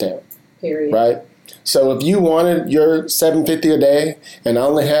budget down. Period. Right? So if you wanted your $750 a day and I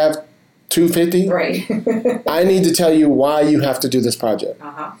only have $250, right. I need to tell you why you have to do this project.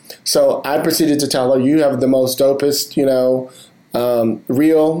 So I proceeded to tell her, you have the most dopest,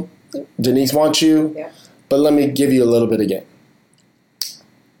 reel. Denise wants you. Yeah. But let me give you a little bit again.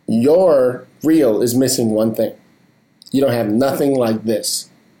 Your reel is missing one thing. You don't have nothing like this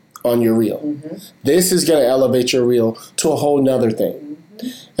on your reel. This is going to elevate your reel to a whole nother thing.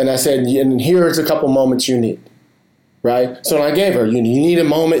 And I said, and here's a couple moments you need. Right? So I gave her, you need a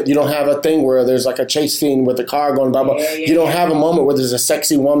moment. You don't have a thing where there's like a chase scene with a car going blah, blah. You don't have a moment where there's a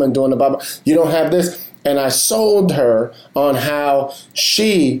sexy woman doing the blah, blah. You don't have this. And I sold her on how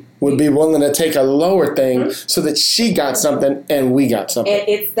she would be willing to take a lower thing so that she got something and we got something. And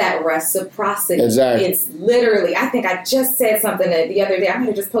it's that reciprocity. Exactly. It's literally, I think I just said something the other day. I might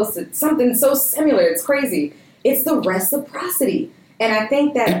have just posted something so similar. It's crazy. It's the reciprocity. And I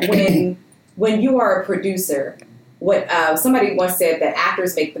think that when you are a producer, what somebody once said that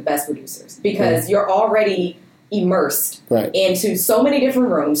actors make the best producers because you're already immersed into so many different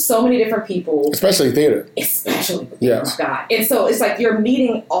rooms, so many different people. Especially theater. God. And so it's like you're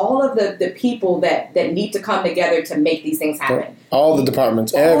meeting all of the people that need to come together to make these things happen. All the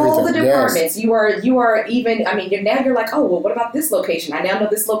departments, everything. All the departments. Yes. You are even, you're like, oh, well, what about this location? I now know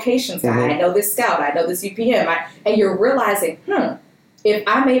this locations guy. I know this scout. I know this UPM. And you're realizing, if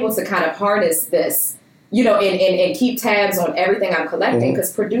I'm able to kind of harness this, and keep tabs on everything I'm collecting,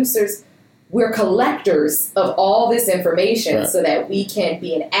 because producers, we're collectors of all this information so that we can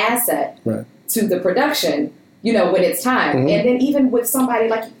be an asset to the production, when it's time. And then even with somebody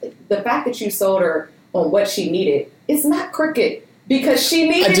like the fact that you sold her on what she needed, it's not crooked because she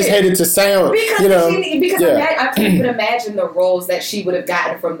needed it. I just hated to sound, I can't even imagine the roles that she would have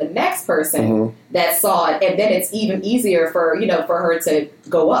gotten from the next person that saw it. And then it's even easier for her to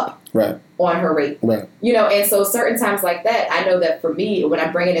go up. On her rate. And so certain times like that, I know that for me, when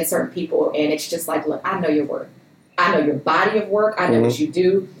I'm bringing in certain people and it's just like, look, I know your work. I know your body of work. I know what you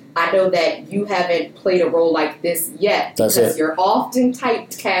do. I know that you haven't played a role like this yet because you're often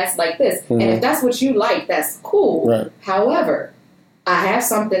typecast like this. And if that's what you like, that's cool. However, I have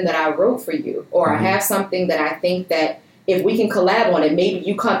something that I wrote for you, or I have something that I think that if we can collab on it, maybe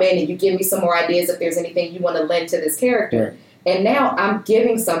you come in and you give me some more ideas if there's anything you want to lend to this character. And now I'm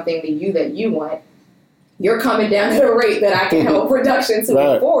giving something to you that you want. You're coming down at a rate that I can help production to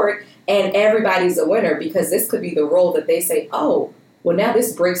move forward, and everybody's a winner because this could be the role that they say, oh, well, now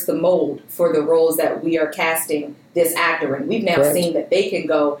this breaks the mold for the roles that we are casting this actor in. We've now seen that they can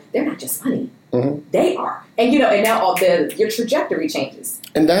go, they're not just funny. They are. And, and now your trajectory changes.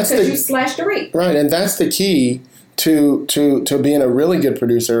 And that's because you slashed the rate. Right, and that's the key to being a really good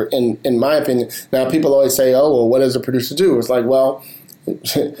producer, in my opinion. Now, people always say, oh, well, what does a producer do? It's like, well,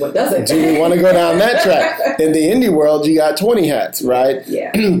 what does it? Do you want to go down that track? In the indie world, you got 20 hats, right?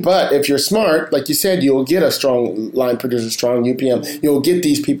 Yeah. But if you're smart, like you said, you'll get a strong line producer, strong UPM. You'll get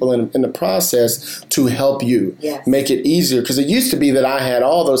these people in the process to help you make it easier. Because it used to be that I had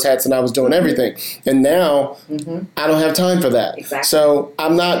all those hats and I was doing everything. And now I don't have time for that. Exactly. So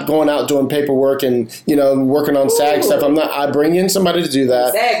I'm not going out doing paperwork and, working on SAG stuff. I bring in somebody to do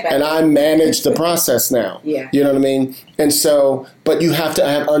that. And I manage the process now. Yeah. You know what I mean? And so, but you have to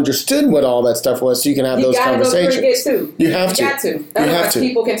have understood what all that stuff was so you can have those conversations. You got to go through it, too. You have to. You got to. Otherwise,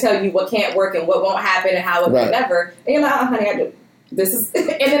 people can tell you what can't work and what won't happen and how it will never. And you're like, oh, honey, I do. This is, and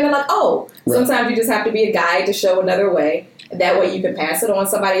then they're like, oh, sometimes you just have to be a guide to show another way. That way you can pass it on.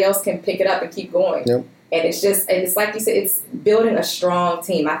 Somebody else can pick it up and keep going. Yep. And it's like you said, it's building a strong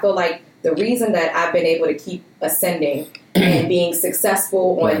team. I feel like the reason that I've been able to keep ascending and being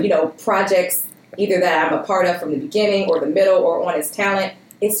successful on, projects either that I'm a part of from the beginning or the middle or on as talent,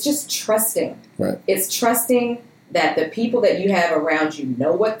 it's just trusting. Right. It's trusting that the people that you have around you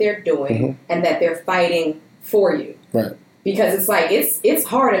know what they're doing and that they're fighting for you. Right. Because it's like, it's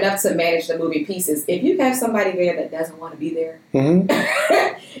hard enough to manage the moving pieces. If you have somebody there that doesn't want to be there,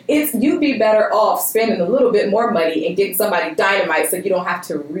 you'd be better off spending a little bit more money and getting somebody dynamite so you don't have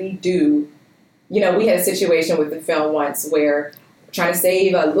to redo. We had a situation with the film once where trying to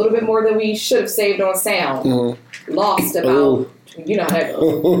save a little bit more than we should have saved on sound. Lost about,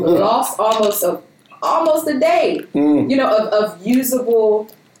 lost almost a day, of usable,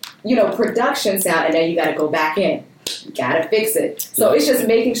 production sound. And then you got to go back in. You got to fix it. So it's just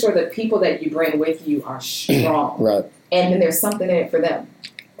making sure the people that you bring with you are strong. Right. And then there's something in it for them.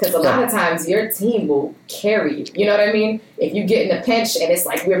 Because a lot of times your team will carry you. You know what I mean? If you get in a pinch and it's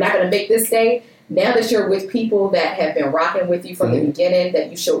like, we're not going to make this day, now that you're with people that have been rocking with you from the beginning, that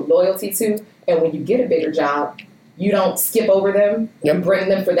you show loyalty to, and when you get a bigger job, you don't skip over them. You bring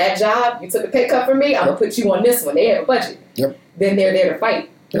them for that job. You took a pay cut from me. I'm going to put you on this one. They have a budget. Then they're there to fight.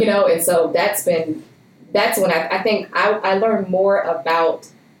 And so that's when I think I learned more about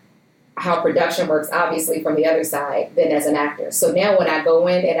how production works, obviously, from the other side than as an actor. So now when I go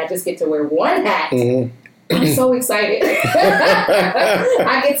in and I just get to wear one hat, I'm so excited.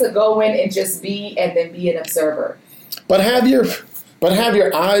 I get to go in and just be an observer. But have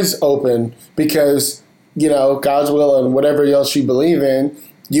your eyes open because, God's will and whatever else you believe in,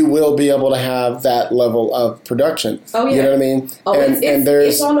 you will be able to have that level of production. Oh, yeah. You know what I mean? Oh,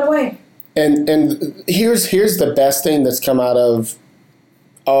 it's on the way. And here's the best thing that's come out of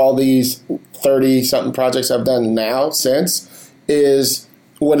all these 30-something projects I've done since is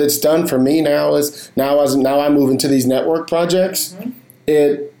what it's done for me now is now I'm moving to these network projects.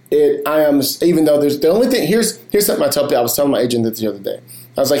 I am, even though there's the only thing, here's something I was telling my agent this the other day.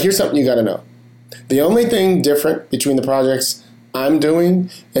 I was like, here's something you got to know. The only thing different between the projects I'm doing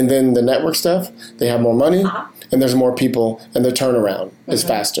and then the network stuff, they have more money and there's more people and their turnaround is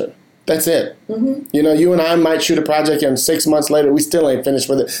faster. That's it. You and I might shoot a project and 6 months later we still ain't finished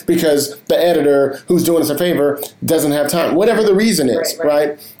with it because the editor who's doing us a favor doesn't have time. Whatever the reason is,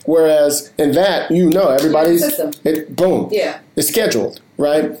 right? Whereas in that, everybody's boom. Yeah. It's scheduled,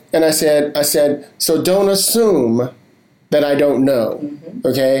 right? And I said, so don't assume that I don't know.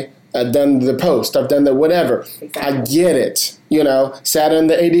 Okay? I've done the post, I've done the whatever. Exactly. I get it. Sat in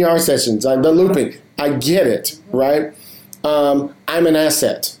the ADR sessions, the looping. I get it, right? I'm an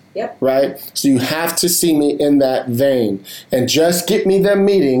asset. Yep. Right? So you have to see me in that vein and just get me them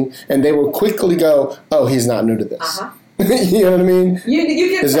meeting and they will quickly go, oh, he's not new to this. You know what I mean? You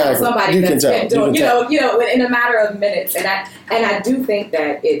can tell somebody that's been doing, in a matter of minutes. And I do think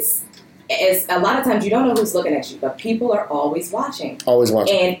that it's a lot of times you don't know who's looking at you, but people are always watching. Always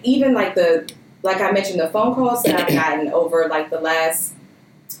watching. And even like I mentioned, the phone calls that I've gotten over like the last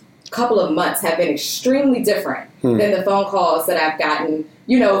couple of months have been extremely different than the phone calls that I've gotten,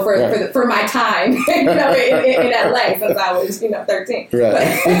 for my time, in LA since I was, 13.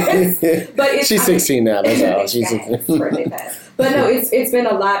 Right. But she's 16 now. That's all. She's 16. But no, it's been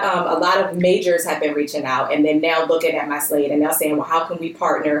a lot of majors have been reaching out and then now looking at my slate and now saying, well, how can we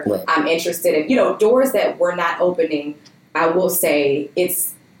partner? Right. I'm interested in, doors that were not opening. I will say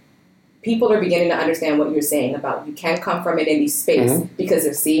people are beginning to understand what you're saying about you can come from an indie space because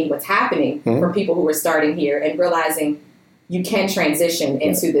they're seeing what's happening for people who are starting here and realizing you can transition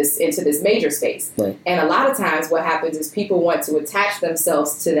into this major space. Right. And a lot of times what happens is people want to attach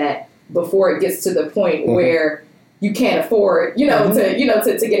themselves to that before it gets to the point where you can't afford, to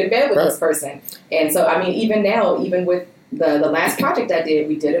get in bed with this person. And so, I mean, even now, even with the last project I did,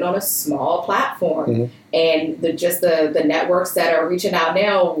 we did it on a small platform, and the networks that are reaching out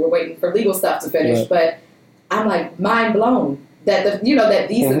now, we're waiting for legal stuff to finish. But I'm like mind blown that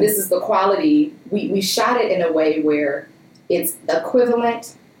this is the quality. We shot it in a way where it's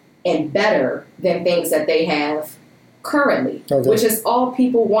equivalent and better than things that they have currently, which is all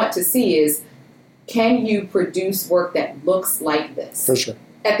people want to see is, can you produce work that looks like this? For sure.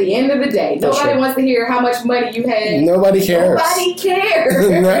 At the end of the day, nobody wants to hear how much money you had. Nobody cares. Nobody cares.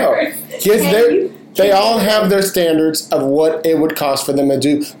 No. Kids, they all have their standards of what it would cost for them to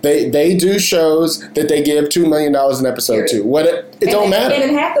do. They do shows that they give $2 million an episode to. It don't matter. And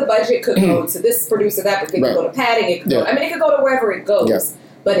then half the budget could go to this producer, that producer. It could go to padding. It could go, I mean, it could go to wherever it goes. Yeah.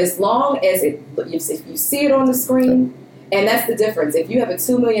 But as long as if you see it on the screen, and that's the difference. If you have a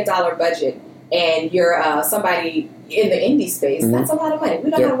 $2 million budget and you're somebody in the indie space, that's a lot of money.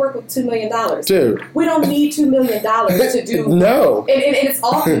 We don't have to work with $2 million. Dude. We don't need $2 million to do... No. And it's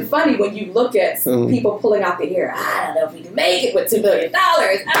often funny when you look at people pulling out the ear. I don't know if we can make it with $2 million.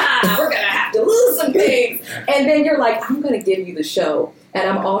 We're going to have to lose some things. And then you're like, I'm going to give you the show, and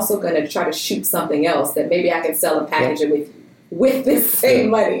I'm also going to try to shoot something else that maybe I can sell and package it with this same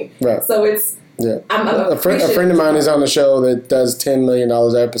money. Right. So it's... Yeah, a friend of mine is on the show that does $10 million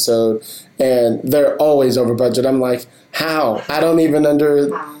an episode, and they're always over budget. I'm like, how? I don't even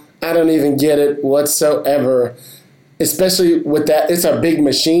get it whatsoever. Especially with that, it's a big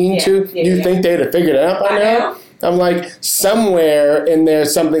machine too. You think they'd have figured it out by now? I'm like, somewhere in there,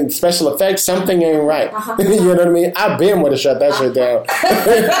 something special effects, something ain't right. You know what I mean? I've been with to shut that shit down.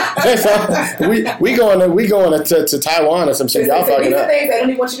 So we going to Taiwan or some shit. Y'all fucking up. Things I don't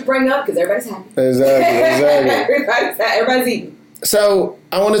even want you to bring up because everybody's happy. Exactly. Everybody's eating. So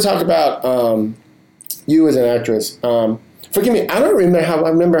I want to talk about you as an actress. Forgive me, I don't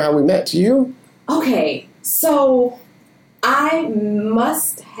remember how we met. Do you? Okay, so I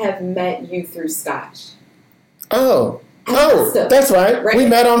must have met you through Scotch. Oh, that's right. We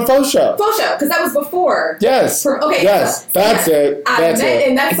met on Faux Show. Faux Show, because that was before. Yes. That's it.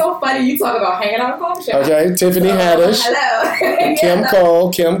 And that's so funny. You talk about hanging out on Faux Show. Okay, Tiffany Haddish. Hello.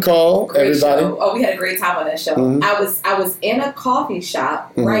 Kim Cole. Great everybody. Show. Oh, we had a great time on that show. I was in a coffee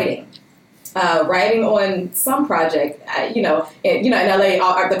shop writing on some project. In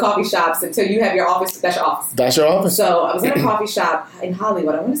LA, the coffee shops until you have your office. That's your office. That's your office. So I was in a coffee shop in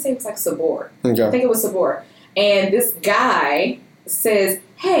Hollywood. I want to say it was like Sabor. Okay. I think it was Sabor. And this guy says,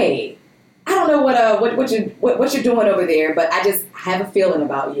 "Hey, I don't know what you're doing over there, but I just have a feeling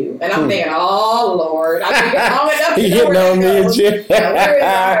about you." And I'm thinking, "Oh Lord, I think it's long enough to know where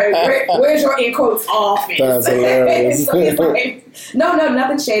that goes. Where's your in quotes office?" That's hilarious. So he's like, "No,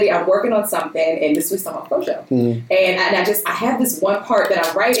 nothing shady. I'm working on something, and this was some Faux Show. And I have this one part that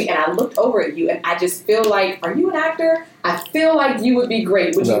I'm writing, and I looked over at you, and I just feel like, are you an actor? I feel like you would be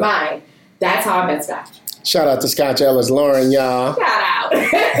great. Would you mind?" That's how I met Scotch. Shout out to Scotch Ellis Lauren, y'all. Shout out.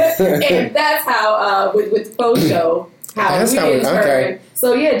 And that's how, with Faux Show, we in turn. Okay.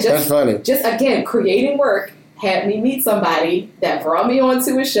 So, that's funny. Just, again, creating work had me meet somebody that brought me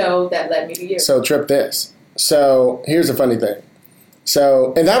onto a show that led me to you. So, trip this. So, here's the funny thing.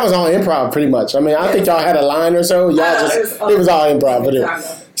 So, and that was all improv pretty much. I mean, I think y'all had a line or so. It was all improv. But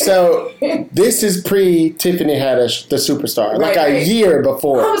so, this is pre-Tiffany Haddish, the superstar. Like a year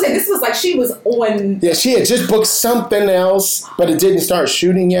before. I was saying, this was like she was on... Yeah, she had just booked something else, but it didn't start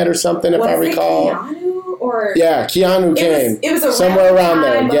shooting yet or something, if I recall. Keanu? Or... Yeah, Keanu came. It was somewhere around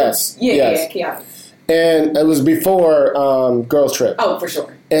there. Yes. Yeah, Keanu. And it was before Girls Trip. Oh, for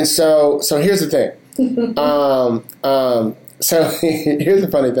sure. And so here's the thing. So here's the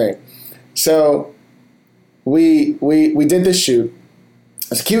funny thing. So we did this shoot.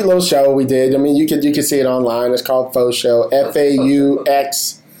 It's a cute little show we did. I mean, you could see it online. It's called Faux Show.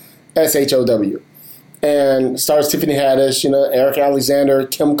 FAUXSHOW. And stars Tiffany Haddish, Eric Alexander,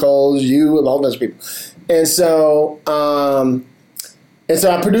 Kim Coles, you, and a whole bunch of people. And so I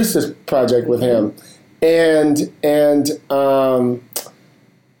produced this project with him. And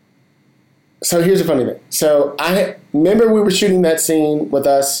so here's the funny thing. So I remember we were shooting that scene with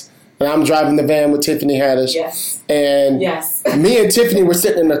us, and I'm driving the van with Tiffany Haddish. Yes. And me and Tiffany were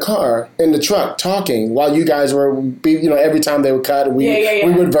sitting in the car, in the truck, talking while you guys were, every time they would cut, we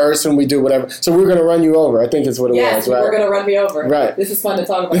would verse and we do whatever. So we were going to run you over, I think is what it was, right? Yes, you were going to run me over. Right. This is fun to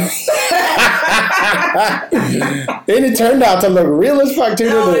talk about. And it turned out to look real as fuck, too.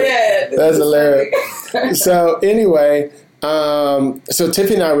 Oh, yeah. That's hilarious. So anyway, so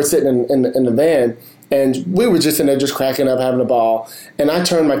Tiffany and I were sitting in the van, and we were just in there just cracking up, having a ball. And I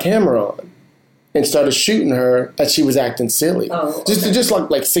turned my camera on. and started shooting her as she was acting silly. Oh, okay. Just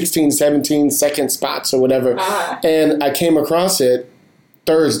like 16, 17 second spots or whatever. And I came across it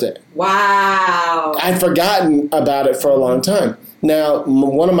Thursday. Wow. I'd forgotten about it for a long time. Now,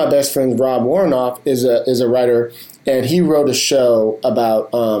 one of my best friends, Rob Warnoff, is a writer, and he wrote a show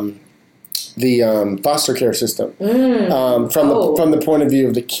about the foster care system from the point of view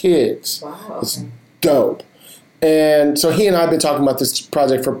of the kids. Wow. It's dope. And so he and I have been talking about this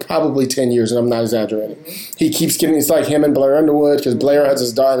project for probably 10 years, and I'm not exaggerating. He keeps getting, it's like him and Blair Underwood, because Blair has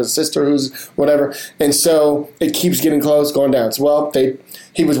his daughter, his sister who's whatever. And so it keeps getting close, going down. So, well,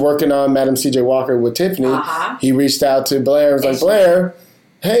 he was working on Madam C.J. Walker with Tiffany. He reached out to Blair and was like, Blair,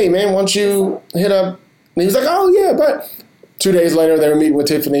 hey, man, why don't you hit up? And he was like, oh, yeah, but 2 days later, they were meeting with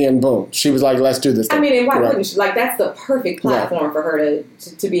Tiffany, and boom, she was like, let's do this thing. I mean, and why wouldn't she? Like, that's the perfect platform for her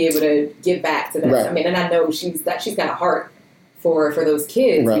to be able to give back to them. I mean, and I know she's got a heart for those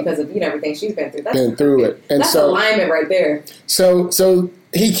kids because of, everything she's been through. That's it. And that's alignment right there. So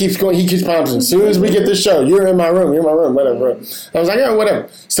he keeps going, he keeps promising, as soon as we get this show, you're in my room, whatever. I was like, yeah, whatever.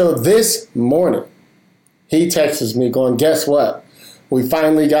 So this morning, he texts me going, guess what? We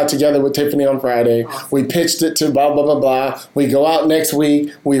finally got together with Tiffany on Friday. We pitched it to blah, blah, blah, blah. We go out next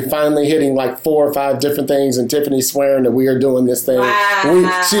week. We're finally hitting like 4 or 5 different things, and Tiffany's swearing that we are doing this thing.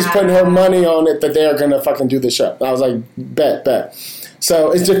 Wow. She's putting her money on it that they're going to fucking do the show. I was like, bet.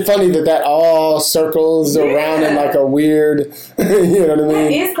 So it's just funny that all circles around in like a weird, you know what I mean?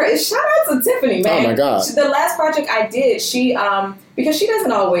 That is crazy. Shout out to Tiffany, man. Oh, my God. The last project I did, she, because she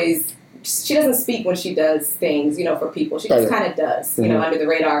doesn't speak when she does things, for people. She just kind of does, under the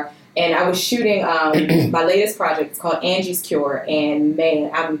radar. And I was shooting my latest project. It's called Angie's Cure. And,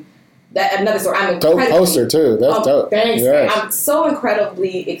 man, another story. I'm dope poster, too. That's dope. Thanks. Yes. I'm so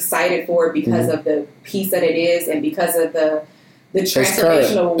incredibly excited for it because of the piece that it is and because of the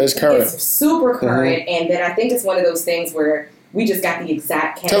transformational. It's current. It's super current. And then I think it's one of those things where we just got the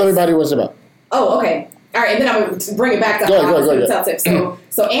exact cast. Tell everybody what it's about. Oh, okay. All right, and then I'm going to bring it back to how I was going to tell tips.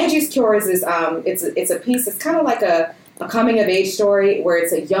 So Angie's Cures is it's a piece. It's kind of like a coming of age story where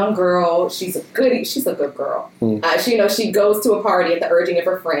it's a young girl. She's a good girl. She goes to a party at the urging of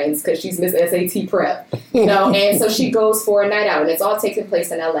her friends because she's Miss SAT prep. And so she goes for a night out, and it's all taking place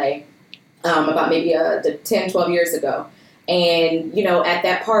in LA about maybe 10, 12 years ago. And, at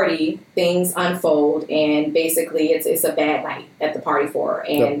that party, things unfold, and basically it's a bad night at the party for her.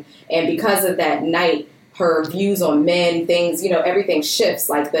 And because of that night, her views on men, things, everything shifts.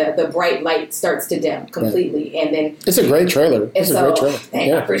 Like the bright light starts to dim completely. And then it's a great trailer. It's a great trailer.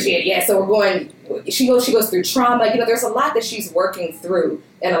 I appreciate it. Yeah. So we're going, she goes through trauma. There's a lot that she's working through.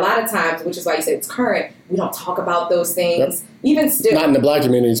 And a lot of times, which is why you say it's current, we don't talk about those things. Even still. Not in the Black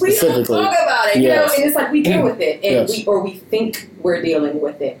community specifically. We don't talk about it, and it's like we deal with it. And we think we're dealing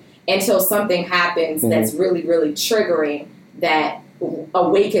with it until something happens that's really, really triggering that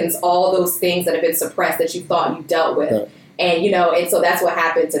awakens all those things that have been suppressed that you thought you dealt with. Right. And, and so that's what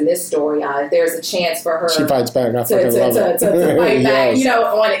happens in this story. There's a chance for her she fights back. I to fight back,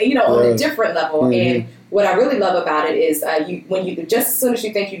 on a different level. And what I really love about it is when you just as soon as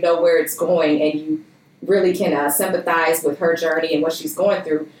you think you know where it's going and you really can sympathize with her journey and what she's going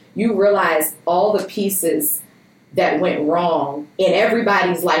through, you realize all the pieces that went wrong in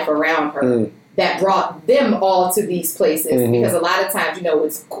everybody's life around her. That brought them all to these places because a lot of times,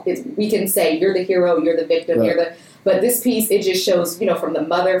 it's we can say you're the hero, you're the victim, but this piece, it just shows, from the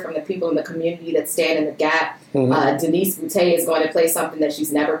mother, from the people in the community that stand in the gap. Denise Boutte is going to play something that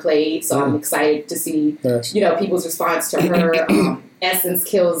she's never played, so I'm excited to see, people's response to her. Essence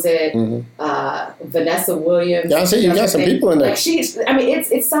kills it. Vanessa Williams. Yeah, I see you got some people in there.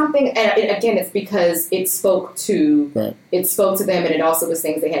 It's something, and again, it's because it spoke to them, and it also was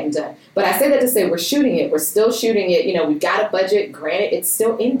things they hadn't done. But I say that to say we're shooting it. We're still shooting it. We've got a budget. Granted, it's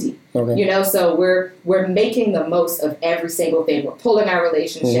still indie. Okay. So we're making the most of every single thing. We're pulling our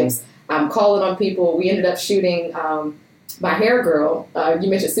relationships. I'm calling on people. We ended up shooting. My hair girl, you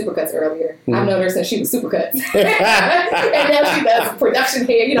mentioned Supercuts earlier. I've known her since she was Supercuts. And now she does production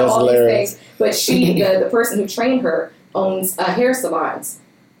hair, all hilarious. these things. But she, the person who trained her, owns hair salons.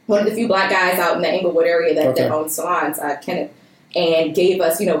 One of the few black guys out in the Englewood area that owns salons, Kenneth, and gave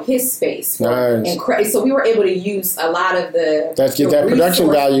us, his space. Nice. So we were able to use a lot of the production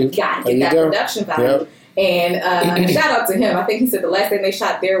value. Got to get that production value. Yep. And shout out to him. I think he said the last thing they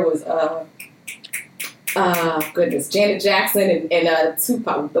shot there was... Janet Jackson and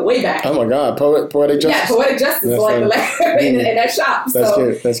Tupac, the way back. Oh my God, Poetic Justice. Yeah, Poetic Justice, in that shop.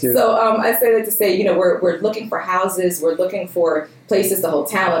 That's good. So I say that to say, we're looking for houses, we're looking for places to hold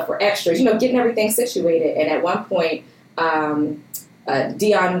talent, for extras, getting everything situated. And at one point,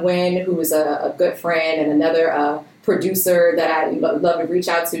 Dion Wynn, who is a good friend, and another producer that I love to reach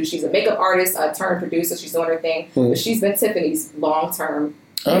out to. She's a makeup artist turned producer. She's doing her thing. But she's been Tiffany's long-term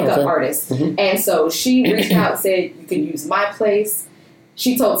makeup artist. And so she reached out and said, you can use my place.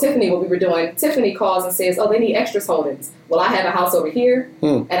 She told Tiffany what we were doing. Tiffany calls and says, oh, they need extras holdings. Well, I have a house over here,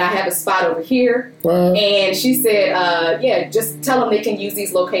 and I have a spot over here. And she said, yeah, just tell them they can use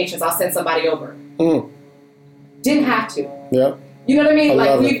these locations. I'll send somebody over. Didn't have to. Yeah. You know what I mean?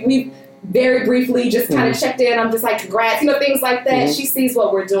 Like, we very briefly just kind of checked in. I'm just like, congrats, things like that. She sees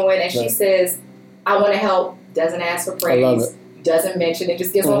what we're doing, and she says, I want to help. Doesn't ask for praise. I love it. Doesn't mention it,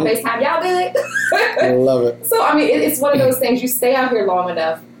 just gives on FaceTime. Y'all good? I love it. So, I mean, it's one of those things. You stay out here long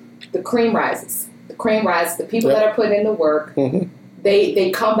enough, the cream rises. The cream rises. The people that are putting in the work, they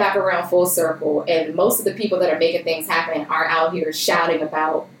come back around full circle. And most of the people that are making things happen are out here shouting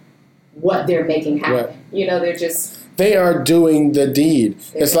about what they're making happen. They're just... They are doing the deed.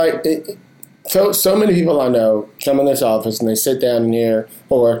 It's like... So many people I know come in this office and they sit down in here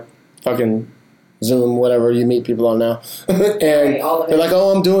or fucking... Zoom, whatever you meet people on now. And they're like,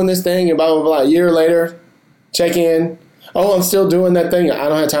 oh, I'm doing this thing, and blah, blah, blah. A year later, check in. Oh, I'm still doing that thing. I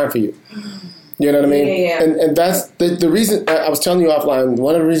don't have time for you. You know what I mean? Yeah. And that's the reason I was telling you offline,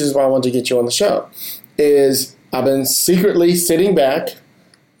 one of the reasons why I wanted to get you on the show is I've been secretly sitting back,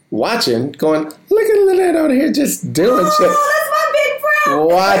 watching, going, look at Lynette over here just doing shit. Oh, that's my big bro.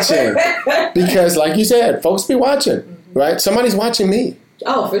 Watching. Because like you said, folks be watching, right? Somebody's watching me.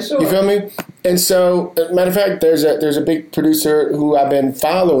 Oh, for sure. You feel me? And so, as a matter of fact, there's a big producer who I've been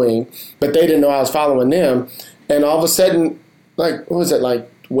following, but they didn't know I was following them. And all of a sudden, like, what was it,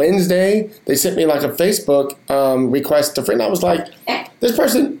 like Wednesday, they sent me like a Facebook request to friend. I was like, this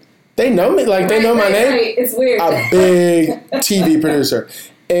person, they know me. Like, they know my name. Right. It's weird. A big TV producer.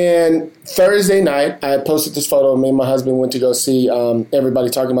 And Thursday night, I had posted this photo of me and my husband went to go see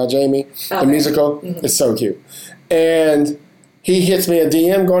Everybody Talking About Jamie, the musical. It's so cute. And... he hits me a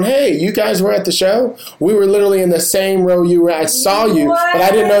DM going, hey, you guys were at the show? We were literally in the same row you were. I saw you, but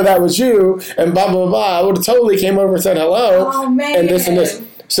I didn't know that was you. And blah, blah, blah. I would have totally came over and said hello. Oh, man. And this and this.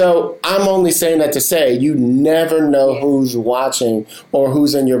 So I'm only saying that to say you never know who's watching or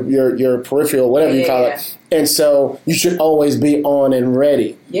who's in your peripheral, whatever you call it. And so you should always be on and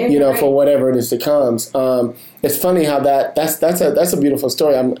ready, for whatever it is that comes. It's funny how that's a beautiful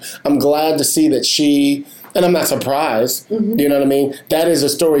story. I'm glad to see that she... And I'm not surprised, you know what I mean? That is a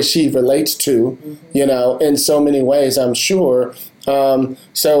story she relates to, in so many ways, I'm sure.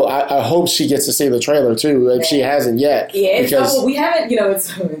 So I hope she gets to see the trailer, too, if she hasn't yet. Yeah, because we haven't,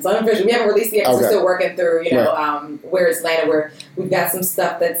 it's unofficial. We haven't released the episode. We're still working through, where it's landed, where we've got some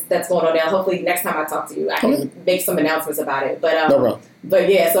stuff that's going on now. Hopefully next time I talk to you, I can make some announcements about it. But no problem. But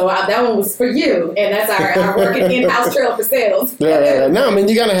yeah, so that one was for you, and that's our working in-house trailer for sales. Yeah. No, I mean,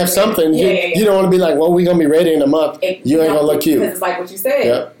 you got to have something. You don't want to be like, well, we're going to be ready in a month. You ain't going to look cute. Because it's like what you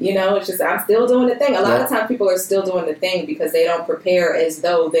said. It's just, I'm still doing the thing. A lot of times people are still doing the thing because they don't prepare as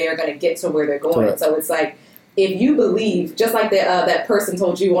though they are going to get to where they're going. Correct. So it's like, if you believe, just like that person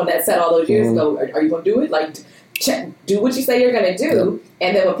told you on that set all those years ago, are you going to do it? Like, do what you say you're going to do.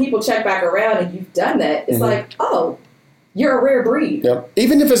 And then when people check back around and you've done that, it's like, oh, you're a rare breed. Yep.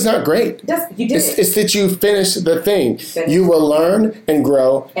 Even if it's not great. You did it's that you finish the thing. You will learn and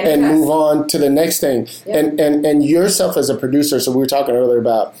grow and move on to the next thing. Yep. And yourself as a producer, so we were talking earlier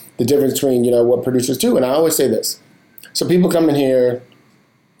about the difference between, what producers do. And I always say this. So people come in here,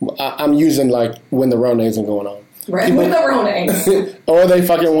 I'm using like when the Rona isn't going on. Right, people, when the Rona ain't. Or they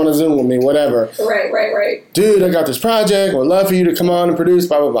fucking want to Zoom with me, whatever. Right. Dude, I got this project. Would love for you to come on and produce,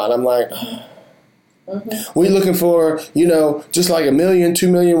 blah, blah, blah. And I'm like... we're looking for, just like $1 million, $2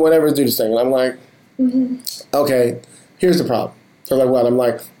 million, whatever to do this thing. And I'm like, okay, here's the problem. They're like, what? I'm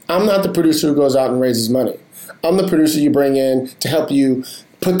like, I'm not the producer who goes out and raises money. I'm the producer you bring in to help you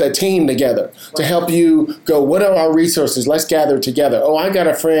put the team together, to help you go, what are our resources? Let's gather together. Oh, I got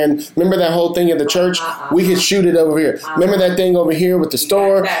a friend. Remember that whole thing at the church? We could shoot it over here. Remember that thing over here with the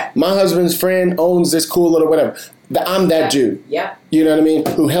store? My husband's friend owns this cool little whatever. I'm that dude. Yeah. You know what I mean?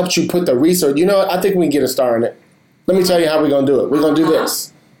 Who helped you put the research. You know what? I think we can get a star in it. Let me tell you how we're going to do it. We're going to do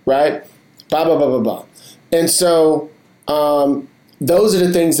this. Right? Blah, blah, blah, blah, blah. And so those are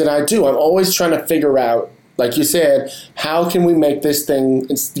the things that I do. I'm always trying to figure out, like you said, how can we make this thing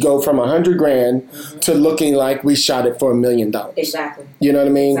go from $100,000 to looking like we shot it for $1 million? Exactly. You know what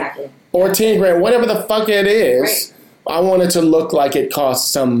I mean? Exactly. Or $10,000, whatever the fuck it is. Right. I want it to look like it costs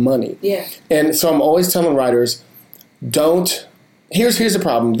some money. Yeah. And so I'm always telling writers, don't. Here's the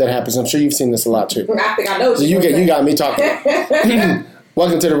problem that happens. I'm sure you've seen this a lot too. I think I know. So you got me talking.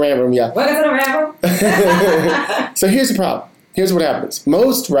 Welcome to the Rant Room, yeah. Welcome to the Rant Room. So here's the problem. here's what happens.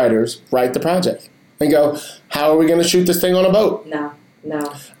 Most writers write the project and go, how are we going to shoot this thing on a boat?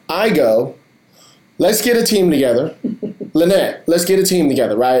 No. I go, let's get a team together. Lynette, let's get a team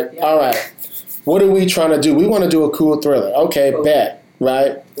together, right? Yeah. All right. What are we trying to do? We want to do a cool thriller. Okay, cool. Bet,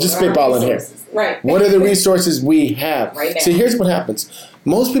 right? Just spitball in here. Right. What are the resources we have? Right now. See, here's what happens.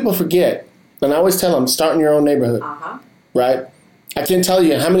 Most people forget, and I always tell them, start in your own neighborhood, right? I can't tell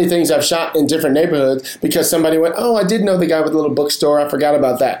you how many things I've shot in different neighborhoods because somebody went, oh, I did know the guy with the little bookstore. I forgot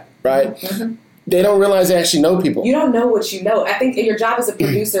about that, right? Mm-hmm. They don't realize they actually know people. You don't know what you know. I think your job as a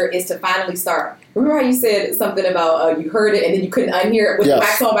producer is to finally start. Remember how you said something about you heard it and then you couldn't unhear it with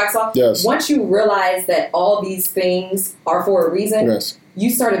wax on? Yes. Once you realize that all these things are for a reason,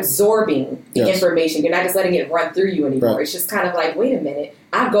 you start absorbing the information. You're not just letting it run through you anymore. Right. It's just kind of like, wait a minute.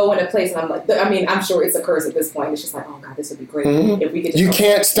 I go in a place and I'm like, I mean, I'm sure it's a curse at this point. It's just like, oh God, this would be great if we could. You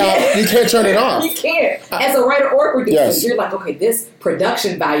can't stop. You can't turn it off. You can't. As a writer or producer, you're like, okay, this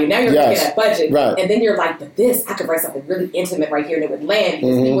production value. Now you're looking at budget, and then you're like, but this, I could write something really intimate right here and it would land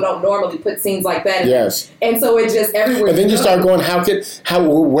because people don't normally put scenes like that. And so it just everywhere. And then you start going,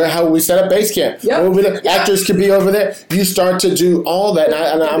 how we set up base camp? Actors could be over there. You start to do all that,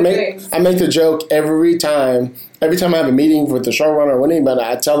 and I make the joke every time. Every time I have a meeting with the showrunner or anybody,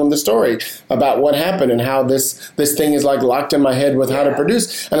 I tell them the story about what happened and how this thing is like locked in my head with how to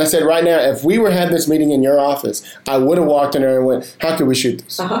produce. And I said, right now, if we were had this meeting in your office, I would have walked in there and went, how could we shoot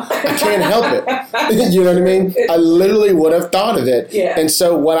this? I can't help it. You know what I mean? I literally would have thought of it. And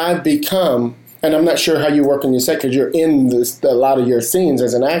so what I've become, and I'm not sure how you work on your set because you're in a lot of your scenes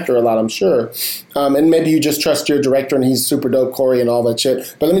as an actor a lot, I'm sure. And maybe you just trust your director and he's super dope, Corey, and all that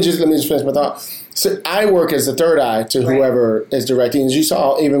shit. But let me just finish my thought. So I work as the third eye to whoever is directing. As you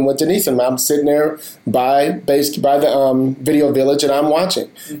saw, even with Denise and I'm sitting there by the Video Village and I'm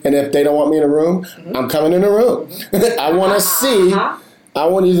watching. And if they don't want me in a room, I'm coming in a room. I want to see. I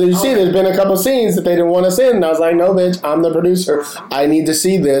want you to see. There's been a couple scenes that they didn't want us in, and I was like, "No, bitch, I'm the producer. I need to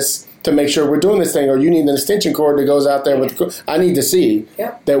see this to make sure we're doing this thing." Or you need an extension cord that goes out there with. I need to see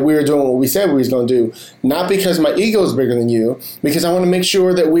that we're doing what we said we was going to do. Not because my ego is bigger than you, because I want to make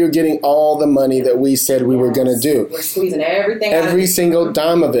sure that we're getting all the money that we said we were going to do. We're squeezing everything, every single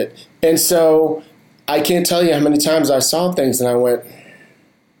dime of it. And so I can't tell you how many times I saw things and I went,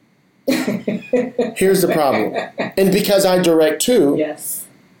 "Here's the problem." And because I direct too.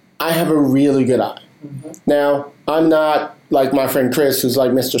 I have a really good eye. Now, I'm not like my friend Chris, who's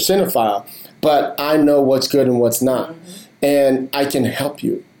like Mr. Cinephile, but I know what's good and what's not. And I can help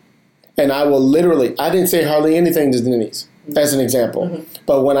you. And I will literally, I didn't say hardly anything to Denise, as an example.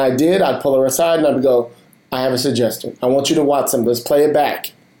 But when I did, I'd pull her aside and I'd go, I have a suggestion. I want you to watch some. Let's play it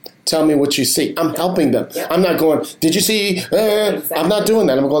back. Tell me what you see. I'm helping them. I'm not going, did you see? I'm not doing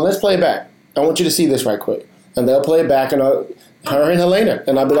that. I'm going, let's play it back. I want you to see this right quick. And they'll play it back and her and Helena.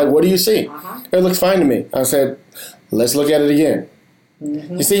 And I'll be like, what do you see? It looks fine to me. I said, let's look at it again.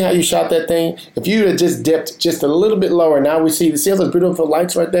 You see how you shot that thing? If you had just dipped just a little bit lower, now we see all those beautiful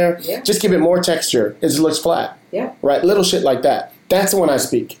lights right there? Just give it more texture. It just looks flat. Right? Little shit like that. That's when I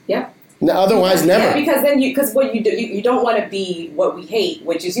speak. No, otherwise, never. Because what you do, you don't want to be what we hate,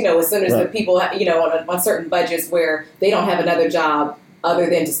 which is, as soon as the people, on certain budgets where they don't have another job, other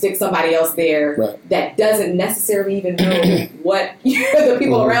than to stick somebody else there that doesn't necessarily even know what the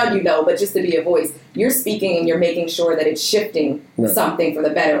people around you know, but just to be a voice. You're speaking and you're making sure that it's shifting something for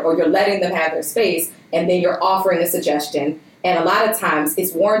the better, or you're letting them have their space, and then you're offering a suggestion. And a lot of times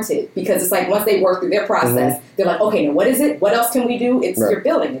it's warranted because it's like once they work through their process, they're like, okay, now what is it? What else can we do? It's you're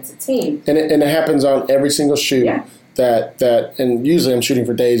building. It's a team. And it happens on every single shoot. That and usually I'm shooting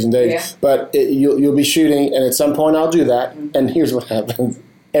for days and days, but you'll be shooting, and at some point I'll do that, and here's what happens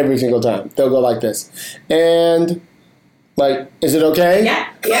every single time. They'll go like this, and like, is it okay?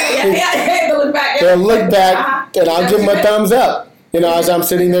 They'll look back. And I'll give them a thumbs up. As I'm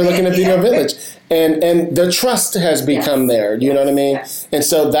sitting there looking at Video Village, and the trust has become there. You know what I mean? And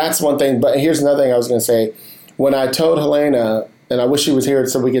so that's one thing. But here's another thing I was going to say. When I told Helena, and I wish she was here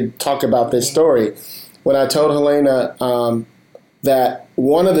so we could talk about this story. When I told Helena that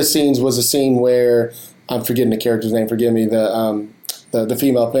one of the scenes was a scene where, I'm forgetting the character's name, forgive me, the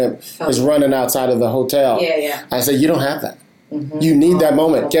female pimp is running outside of the hotel. I said, you don't have that. You need that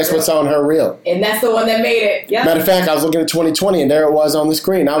moment. Guess what's on her reel? And that's the one that made it. Matter of fact, I was looking at 2020 and there it was on the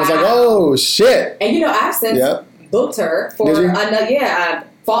screen. I was like, oh, shit. And I've since booked her for another, I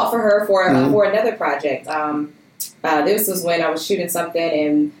fought for her for another project. This was when I was shooting something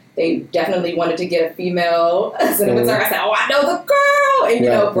and they definitely wanted to get a female cinematographer. I said, "Oh, I know the girl,"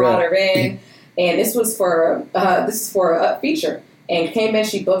 and brought her in. And this was for a feature. And came in,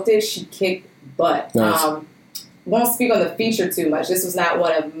 she booked it, she kicked butt. Nice. won't speak on the feature too much. This was not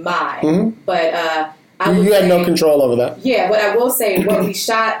one of mine, but you had no control over that. Yeah, what I will say, what we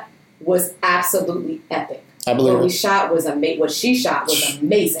shot was absolutely epic. I believe what it. we shot was amazing. What she shot was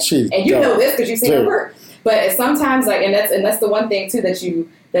amazing, and you dope. know this because you've seen her work. But sometimes, like, and that's the one thing too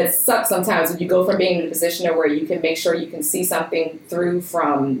that sucks sometimes when you go from being in a position where you can make sure you can see something through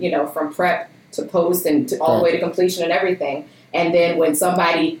from prep to post and to all the way to completion and everything, and then when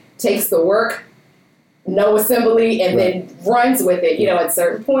somebody takes the work, no assembly, and then runs with it, at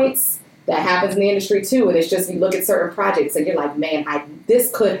certain points. That happens in the industry too, and it's just you look at certain projects and you're like, man,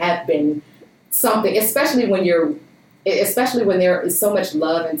 this could have been something, especially when there is so much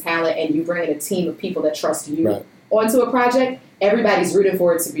love and talent, and you bring in a team of people that trust you onto a project. Everybody's rooting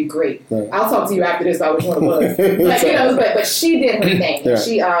for it to be great. Right. I'll talk to you after this about which one it was, but she did her thing.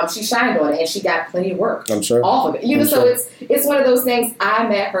 Yeah. She shined on it, and she got plenty of work. I'm sure. Off of it. So it's one of those things. I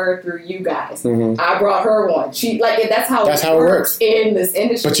met her through you guys. I brought her on. That's how it works in this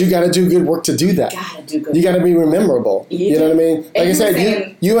industry. But you got to do good work to do that. Gotta do good. You got to be memorable. You know what I mean? Like I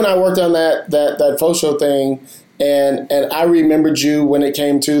said, you and I worked on that faux show thing. And I remembered you when it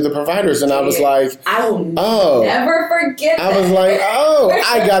came to the providers, and I was like, I will never forget that. I was like,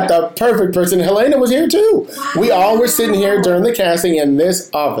 I got the perfect person. Helena was here too. Wow. We all were sitting here during the casting in this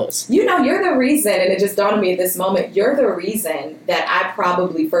office. You're the reason, and it just dawned on me at this moment, you're the reason that I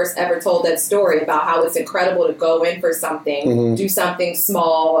probably first ever told that story about how it's incredible to go in for something, do something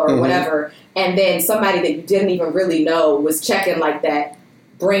small or whatever, and then somebody that you didn't even really know was checking like that.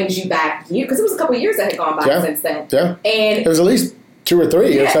 Brings you back, because it was a couple of years that had gone by since then. Yeah, and it was at least 2 or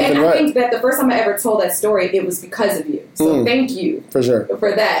 3 or something. And I think that the first time I ever told that story, it was because of you. So thank you for sure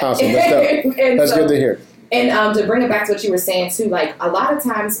for that. Awesome, that's good to hear. And to bring it back to what you were saying too, like a lot of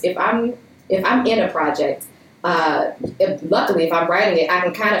times, if I'm in a project, luckily if I'm writing it, I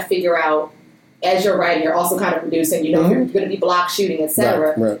can kind of figure out. As you're writing, you're also kind of producing. If you're going to be block shooting,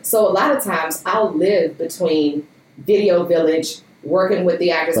 etc. Right. So a lot of times, I'll live between Video Village. Working with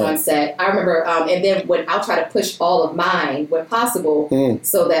the actors on set. I remember, and then when I'll try to push all of mine when possible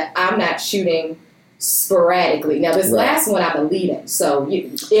so that I'm not shooting sporadically. Now, this last one I'm a lead-in, so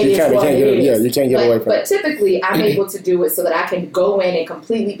it is what it is. Yeah, you can't get away from it. But typically, I'm able to do it so that I can go in and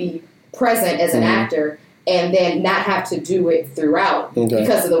completely be present as an actor and then not have to do it throughout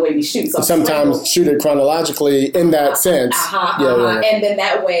because of the way we shoot. So sometimes shoot it chronologically in that sense. And then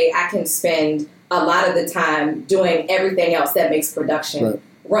that way I can spend a lot of the time doing everything else that makes production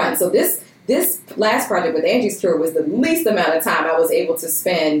run. So this last project with Angie's Cure was the least amount of time I was able to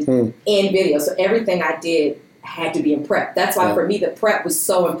spend in video. So everything I did had to be in prep. That's why for me the prep was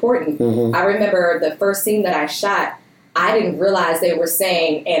so important. I remember the first scene that I shot, I didn't realize they were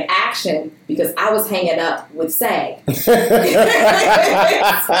saying an action because I was hanging up with SAG. So,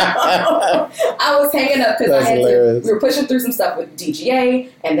 I was hanging up because we were pushing through some stuff with DGA,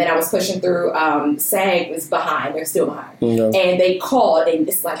 and then I was pushing through SAG was behind. They're still behind. And they called, and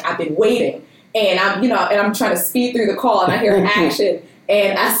it's like I've been waiting. And I'm trying to speed through the call, and I hear action,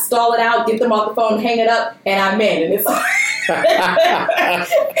 and I stall it out, get them off the phone, hang it up, and I'm in. And it's like...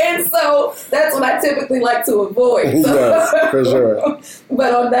 and so that's what I typically like to avoid. So. Yes, for sure.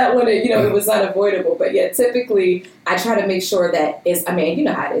 But on that one, it was unavoidable. But yeah, typically I try to make sure that you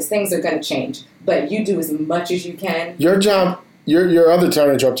know how it is. Things are going to change, but you do as much as you can. Your job, your other time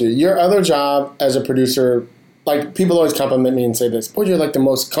to interrupt you. Your other job as a producer, like people always compliment me and say this, boy, you're like the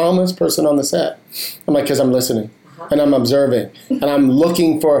most calmest person on the set. I'm like, because I'm listening. And I'm observing, and I'm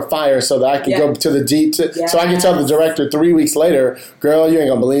looking for a fire so that I can go to the deep, so I can tell the director 3 weeks later, girl, you ain't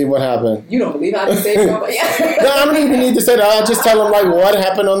gonna believe what happened. You don't believe how to say something? No, I don't even need to say that. I'll just tell them like what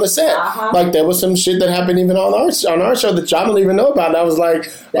happened on the set. Like there was some shit that happened even on our show that y'all don't even know about. And I was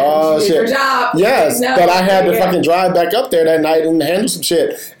like, oh shit, your job. Yes, but I had to fucking drive back up there that night and handle some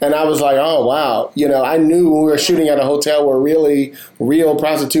shit, and I was like, oh wow, I knew we were shooting at a hotel where really real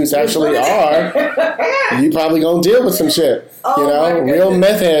prostitutes actually are. You probably gonna deal with some shit. Real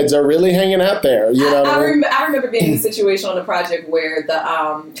meth heads are really hanging out there. I remember being in a situation on a project where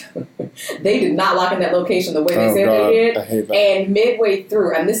they did not lock in that location the way they said they did. I hate that. And midway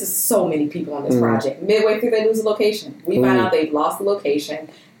through, and this is so many people on this project, midway through they lose the location. We find out they've lost the location.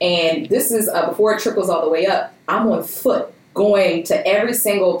 And this is before it trickles all the way up. I'm on foot going to every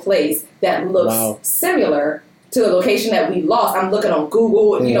single place that looks similar to the location that we lost. I'm looking on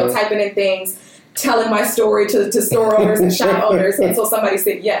Google, typing in things, telling my story to store owners and shop owners until somebody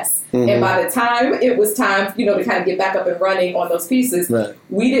said yes. And by the time it was time, to kind of get back up and running on those pieces,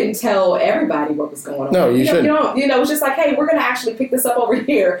 we didn't tell everybody what was going on. No, you shouldn't. It was just like, hey, we're going to actually pick this up over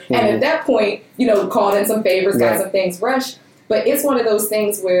here. And at that point, called in some favors, got some things rushed. But it's one of those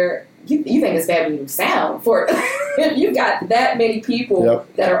things where you think it's bad when you sound for if you've got that many people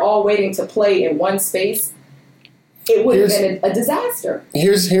that are all waiting to play in one space, it would have been a disaster.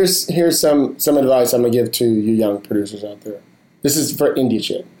 Here's some advice I'm gonna give to you young producers out there. This is for indie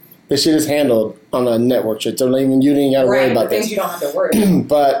shit. This shit is handled on a network shit. So you didn't gotta worry about things this. You don't have to worry about.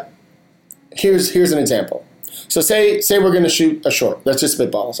 But here's an example. So say we're gonna shoot a short. Let's just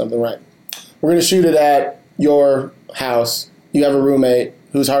spitball something, right? We're gonna shoot it at your house. You have a roommate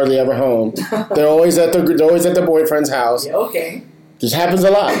who's hardly ever home. They're always at the boyfriend's house. Yeah, okay. This happens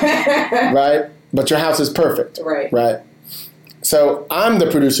a lot, right? But your house is perfect, right? So I'm the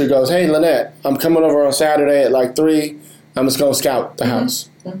producer who goes, hey, Lynette, I'm coming over on Saturday at like 3. I'm just going to scout the house.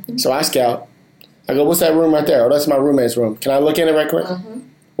 Mm-hmm. So I scout. I go, what's that room right there? Oh, that's my roommate's room. Can I look in it right quick? Mm-hmm.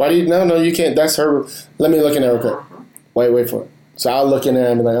 Why do you? No, you can't. That's her room. Let me look in there real quick. Uh-huh. Wait for it. So I'll look in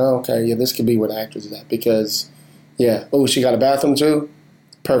there and be like, oh, okay, yeah, this could be where the actress is at because, she got a bathroom too?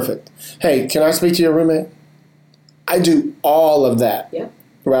 Perfect. Hey, can I speak to your roommate? I do all of that. Yep.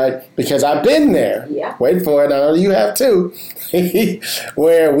 Right? Because I've been there. Yeah. Wait for it. I know you have too.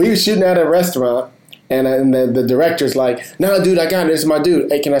 Where we were shooting at a restaurant and the director's like, no, dude, I got it. This is my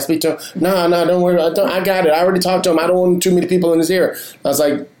dude. Hey, can I speak to him? No, don't worry. I got it. I already talked to him. I don't want too many people in his ear. I was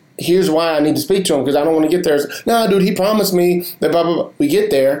like, here's why I need to speak to him because I don't want to get there. No, dude, he promised me that blah, blah, blah. We get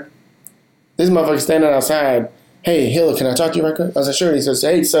there. This motherfucker standing outside. Hey, Hill, can I talk to you right quick? I was like, sure. He says,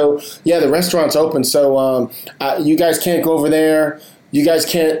 hey, so, the restaurant's open, so you guys can't go over there. You guys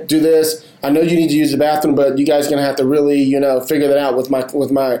can't do this. I know you need to use the bathroom, but you guys are going to have to really, figure that out with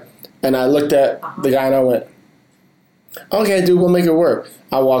my. And I looked at the guy and I went, okay, dude, we'll make it work.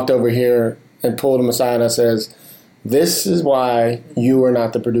 I walked over here and pulled him aside and I says, this is why you are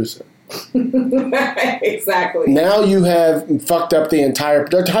not the producer. Exactly. Now you have fucked up the entire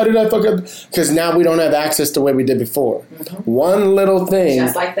production. How did I fuck up? Because now we don't have access to the way we did before. Mm-hmm. One little thing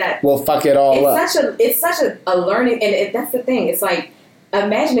just like that will fuck it all up. It's such a learning, and that's the thing. It's like,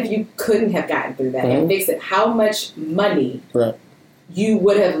 imagine if you couldn't have gotten through that and fixed it. How much money you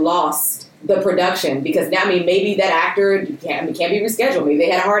would have lost the production because now, maybe that actor can't be rescheduled. Maybe they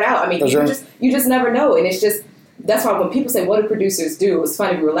had a hard out. You just never know, and it's just. That's why when people say, what do producers do? It was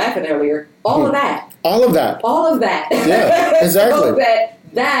funny, we were laughing earlier. All of that. Yeah, exactly. So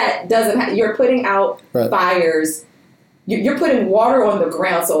that doesn't you're putting out fires. You're putting water on the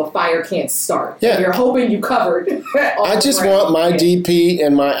ground so a fire can't start. Yeah. You're hoping you covered. I just want my DP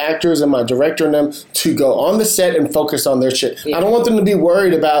and my actors and my director and them to go on the set and focus on their shit. Yeah. I don't want them to be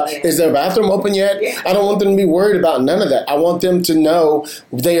worried about, is their bathroom open yet? Yeah. I don't want them to be worried about none of that. I want them to know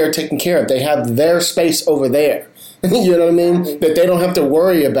they are taken care of. They have their space over there. You know what I mean? That they don't have to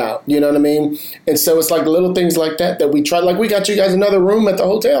worry about. You know what I mean? And so it's like little things like that we try. Like we got you guys another room at the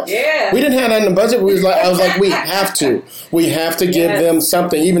hotel. Yeah. We didn't have that in the budget. I was like, we have to. We have to give them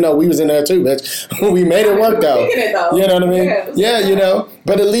something, even though we was in there too, bitch. We made it work though. You know what I mean? Yeah,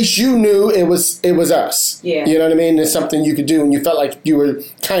 But at least you knew it was us. Yeah. You know what I mean? It's something you could do, and you felt like you were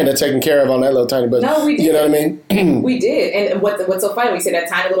kind of taken care of on that little tiny budget. No, we did. You know what I mean? We did. And what's so funny? We said that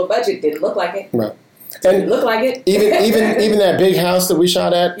tiny little budget didn't look like it. Right. And look like it. even that big house that we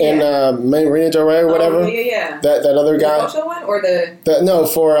shot at in Marina Del Rey or whatever. That other guy. The social one or the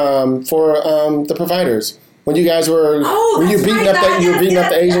for the providers. When you guys were you were beating up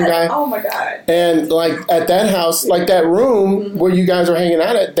the Asian guy. Oh my God. And like at that house, like that room where you guys were hanging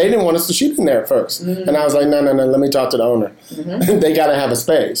out at, they didn't want us to shoot in there at first. Mm-hmm. And I was like, no, let me talk to the owner. Mm-hmm. They gotta have a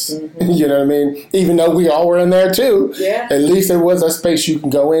space. Mm-hmm. You know what I mean? Even though we all were in there too. Yeah. At least there was a space you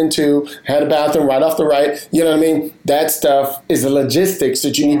can go into, had a bathroom right off the right. You know what I mean? That stuff is the logistics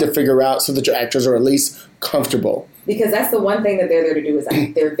that you need to figure out so that your actors are at least comfortable. Because that's the one thing that they're there to do is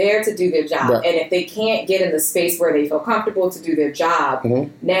they're there to do their job. Right. And if they can't get in the space where they feel comfortable to do their job,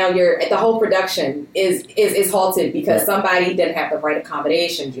 now the whole production is halted because somebody didn't have the right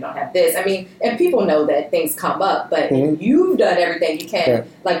accommodations. You don't have this. I mean, and people know that things come up, but you've done everything you can. Yeah.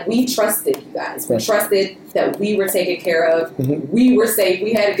 Like, we trusted you guys. We trusted that we were taken care of. We were safe.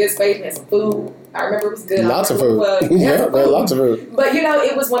 We had a good space. We had some food. I remember it was good. Lots of food. Lots of food. But,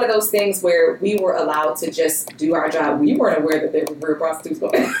 it was one of those things where we were allowed to just do our job. We weren't aware that there were real prostitutes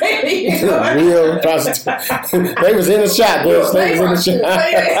going on. Real prostitutes. They was in the shot, bitch. They was in the shot.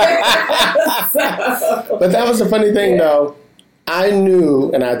 But that was the funny thing, though. I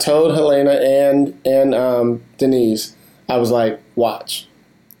knew, and I told Helena and Denise, I was like, watch.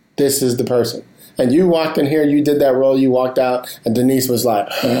 This is the person. And you walked in here, you did that role, you walked out, and Denise was like,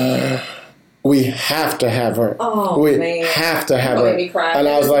 we have to have her. We have to have her. Made me cry. And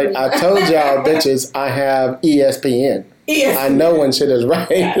I was like, I told y'all bitches I have ESPN. I know when shit is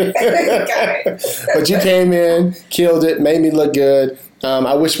right. But you came in, killed it, made me look good.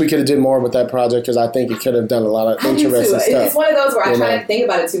 I wish we could have did more with that project because I think it could have done a lot of interesting stuff. It's one of those where I try not to think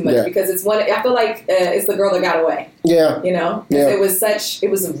about it too much because it's one. I feel like it's the girl that got away. Yeah, you know, it was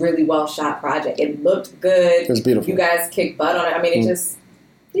a really well shot project. It looked good. It was beautiful. You guys kicked butt on it. I mean, it just,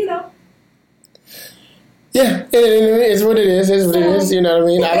 you know. Yeah, it is what it is. It is what it is. You know what I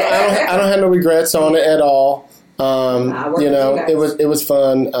mean? I don't have no regrets on it at all. You know, it was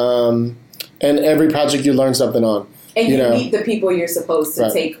fun. And every project you learn something on. And you meet the people you're supposed to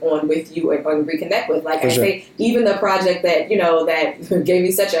take on with you and reconnect with. Like say, even the project that, you know, that gave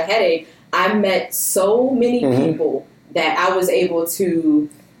me such a headache, I met so many people that I was able to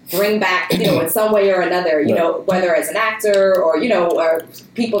bring back, you know, in some way or another, you know, whether as an actor or, you know, or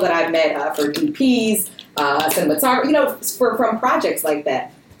people that I met for DPs, cinematography, you know, from projects like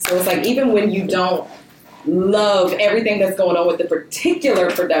that. So it's like, even when you don't love everything that's going on with the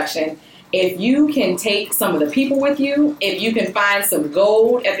particular production, if you can take some of the people with you, if you can find some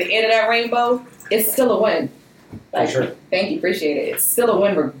gold at the end of that rainbow, it's still a win. Like, sure. Thank you, appreciate it. It's still a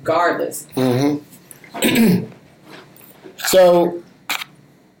win regardless. Mm-hmm. So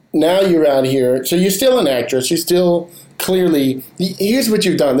now you're out here. So you're still an actress. You're still clearly. Here's what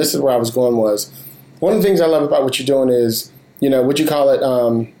you've done. This is where I was going. Was one of the things I love about what you're doing is, you know, what you call it.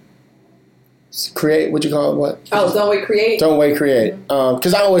 Create, what you call it, what? Oh, don't wait, create. Don't wait, create.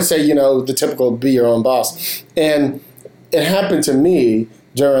 Because I always say, you know, the typical be your own boss. And it happened to me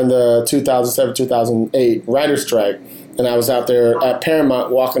during the 2007-2008 writer's strike. And I was out there at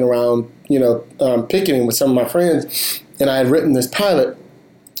Paramount walking around, you know, picketing with some of my friends. And I had written this pilot.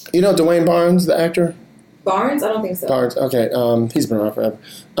 You know Dwayne Barnes, the actor? Barnes? I don't think so. Barnes, okay. He's been around forever.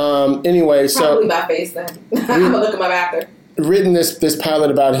 Anyway, Probably by face then. I'm going to look him up after. Written this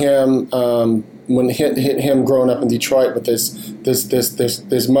pilot about him when him growing up in Detroit with this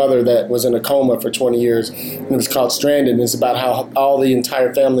mother that was in a coma for 20 years, and it was called Stranded. And it's about how all the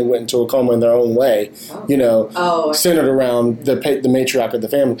entire family went into a coma in their own way, you know, centered around the matriarch of the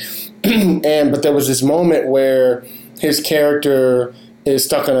family. But there was this moment where his character is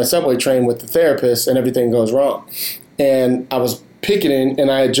stuck on a subway train with the therapist, and everything goes wrong. And I was picketing,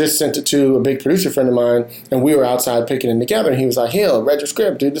 and I had just sent it to a big producer friend of mine, and we were outside picketing together, and he was like, "Hell, read your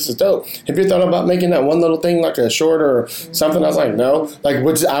script, dude, this is dope. Have you thought about making that one little thing like a short or something?" I was like, "No." Like,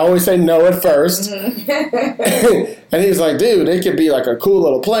 which I always say no at first. And he was like, "Dude, it could be like a cool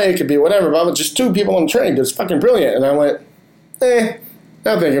little play, it could be whatever, but just two people on the train, it's fucking brilliant." And I went,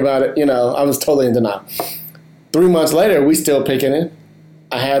 I'll think about it. You know, I was totally in denial. 3 months later, we still picketing.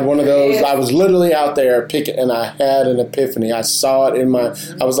 I had one of those, I was literally out there picking, and I had an epiphany. I saw it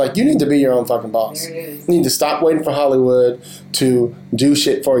I was like, you need to be your own fucking boss. You need to stop waiting for Hollywood to do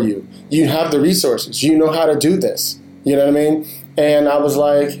shit for you. You have the resources. You know how to do this. You know what I mean? And I was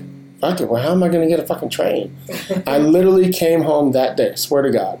like, fuck it, well, how am I going to get a fucking train? I literally came home that day, I swear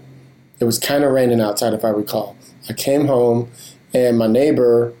to God. It was kind of raining outside, if I recall. I came home, and my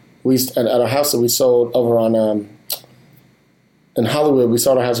neighbor, at a house that we sold over on... in Hollywood, we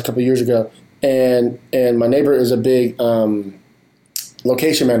sold our house a couple of years ago, and my neighbor is a big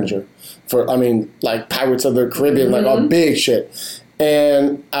location manager for, like Pirates of the Caribbean, like all big shit.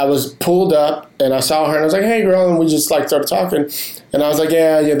 And I was pulled up, and I saw her, and I was like, "Hey, girl," and we just like started talking, and I was like,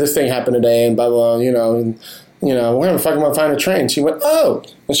 "Yeah, this thing happened today," and blah blah, blah, where the fuck am I find a train? She went, "Oh,"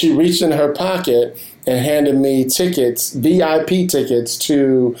 and she reached in her pocket and handed me tickets, VIP tickets,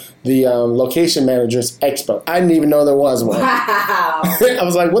 to the location manager's expo. I didn't even know there was one. Wow. I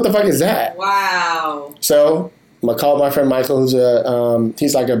was like, what the fuck is that? Wow. So I called my friend Michael, who's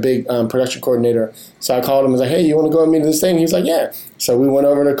he's like a big production coordinator. So I called him and was like, "Hey, you want to go with me to this thing?" He's like, "Yeah." So we went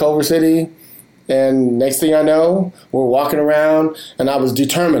over to Culver City, and next thing I know, we're walking around, and I was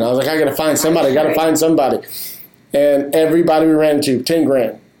determined. I was like, I got to find somebody. And everybody we ran into, 10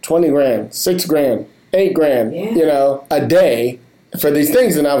 grand. 20 grand, 6 grand, 8 grand, a day for these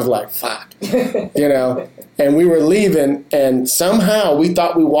things. And I was like, fuck, and we were leaving, and somehow we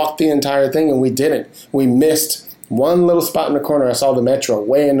thought we walked the entire thing, and we didn't. We missed one little spot in the corner. I saw the Metro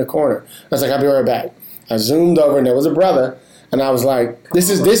way in the corner. I was like, I'll be right back. I zoomed over, and there was a brother, and I was like, this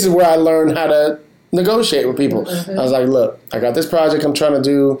is where I learned how to negotiate with people. I was like, look, I got this project I'm trying to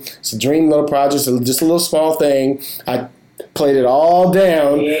do. It's a dream little project, just a little small thing. I played it all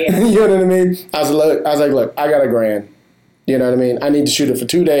down. Yeah. You know what I mean? I was like, look, I got $1,000. You know what I mean? I need to shoot it for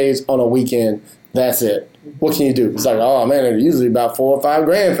 2 days on a weekend. That's it. What can you do? It's like, oh man, it's usually about $4 or $5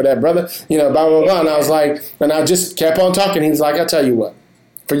 grand for that, brother. Blah, blah, blah. And I was like, and I just kept on talking. He was like, I'll tell you what,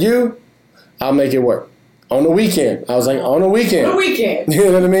 for you, I'll make it work. on the weekend. I was like, on the weekend. On the weekend. You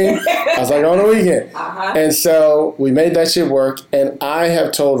know what I mean? I was like, on the weekend. Uh-huh. And so we made that shit work. And I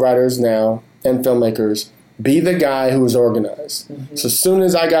have told writers now and filmmakers, be the guy who is organized. Mm-hmm. So as soon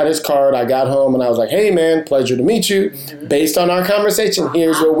as I got his card, I got home and I was like, hey, man, pleasure to meet you. Mm-hmm. Based on our conversation,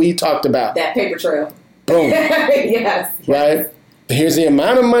 here's what we talked about. That paper trail. Boom. Yes. Right? Here's the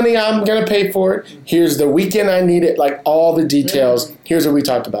amount of money I'm going to pay for it. Here's the weekend I need it. Like all the details. Mm-hmm. Here's what we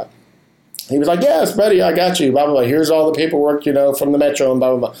talked about. He was like, yes, buddy, I got you. Blah, blah, blah. Here's all the paperwork, from the Metro and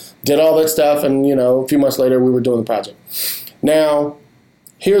blah, blah, blah. Did all that stuff. And, a few months later, we were doing the project. Now,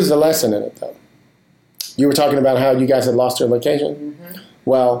 here's the lesson in it, though. You were talking about how you guys had lost your location. Mm-hmm.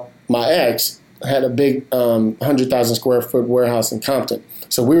 Well, my ex had a big 100,000 square foot warehouse in Compton.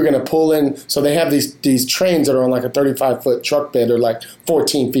 So we were going to pull in. So they have these trains that are on like a 35-foot truck bed or like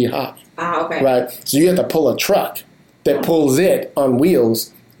 14 feet high. Ah, okay. Right? So you have to pull a truck that pulls it on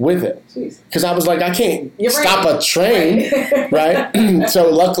wheels with it. Because I was like, I can't stop a train, right? So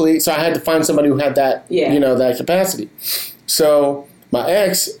luckily, I had to find somebody who had that, that capacity. So my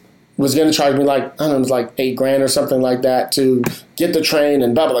ex was going to charge me like, I don't know, it was like $8,000 or something like that to get the train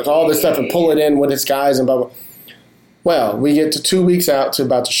and blah, blah, like all this stuff and pull it in with his guys and blah, blah. Well, we get to 2 weeks out to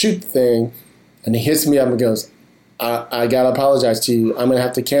about to shoot the thing, and he hits me up and goes, I got to apologize to you. I'm going to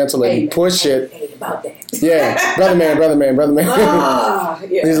have to cancel it and push it. About that. Yeah, brother man.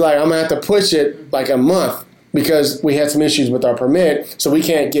 Yeah. He's like, I'm going to have to push it like a month because we had some issues with our permit, so we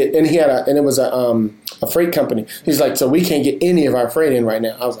can't get, and it was a freight company. He's like, so we can't get any of our freight in right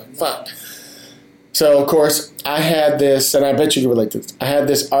now. I was like, fuck. So, of course, I had this, and I bet you can relate to this. I had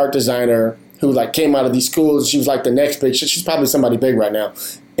this art designer who like came out of these schools. She was like the next big shit. She's probably somebody big right now.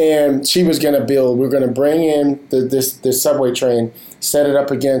 And she was going to build, we're going to bring in this subway train, set it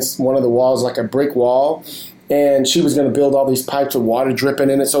up against one of the walls, like a brick wall. And she was going to build all these pipes with water dripping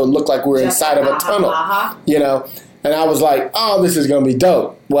in it so it looked like we were inside of a tunnel, And I was like, oh, this is going to be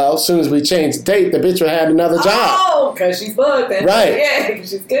dope. Well, as soon as we changed the date, the bitch had another job. Oh, because she's booked. Right. Yeah, because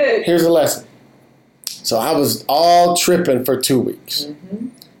she's good. Here's the lesson. So I was all tripping for 2 weeks. Mm-hmm.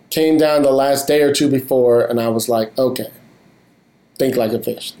 Came down the last day or two before, and I was like, okay, think like a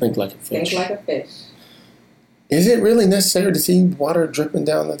fish. Think like a fish. Think like a fish. Is it really necessary to see water dripping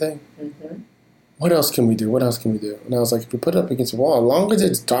down the thing? Mm-hmm. What else can we do? What else can we do? And I was like, if we put it up against the wall, as long as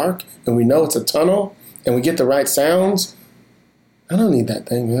it's dark and we know it's a tunnel and we get the right sounds, I don't need that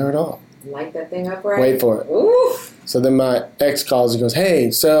thing there at all. Light that thing up right. Wait for it. Oof. So then my ex calls and goes,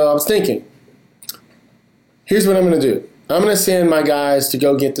 hey, so I was thinking, here's what I'm going to do. I'm going to send my guys to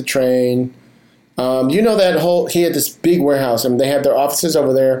go get the train. He had this big warehouse, and they had their offices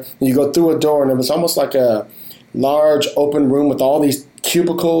over there. And you go through a door, and it was almost like a large open room with all these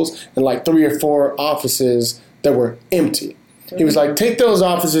cubicles and like 3 or 4 offices that were empty. Mm-hmm. He was like, take those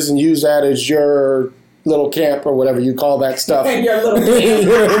offices and use that as your little camp or whatever you call that stuff. Your little camp. You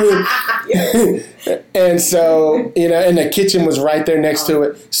know what I mean? Yes. And so, and the kitchen was right there next to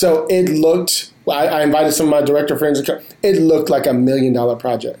it. So it looked... I invited some of my director friends to come. It looked like $1 million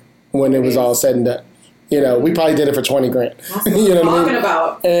project when it was all said and done. We probably did it for $20,000. That's what I'm talking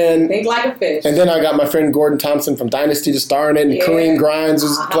about. And think like a fish. And then I got my friend Gordon Thompson from Dynasty to star in it, and Kareem Grimes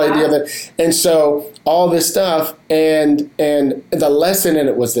was played the other. And so all this stuff, and the lesson in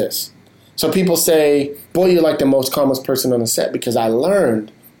it was this. So people say, boy, you're like the most calmest person on the set, because I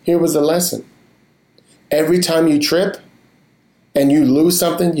learned, here was the lesson. Every time you trip, and you lose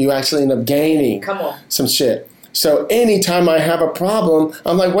something, you actually end up gaining some shit. So anytime I have a problem,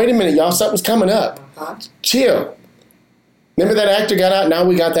 I'm like, wait a minute, y'all, something's coming up. Chill. Remember that actor got out? Now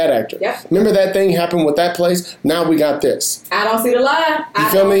we got that actor. Yep. Remember that thing happened with that place? Now we got this. I don't see the lie. You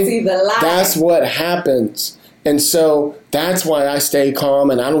feel me? See the lie. That's what happens. And so that's why I stay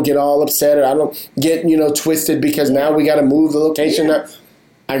calm and I don't get all upset or I don't get, twisted because now we got to move the location. Yeah.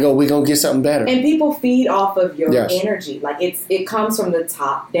 I go, we're going to get something better. And people feed off of your energy. Like it comes from the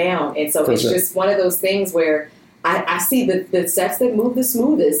top down. And so it's just one of those things where I see the sets that move the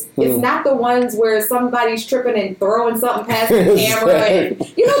smoothest. It's not the ones where somebody's tripping and throwing something past the camera and,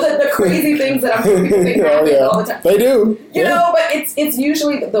 the crazy things that I'm sure people think happen all the time. They do. But it's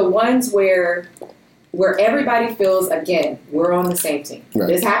usually the ones where everybody feels, again, we're on the same team. Right.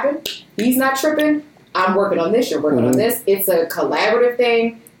 This happened. He's not tripping. I'm working on this. You're working on this. It's a collaborative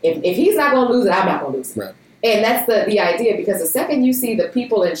thing. If he's not going to lose it, I'm not going to lose it. Right. And that's the idea, because the second you see the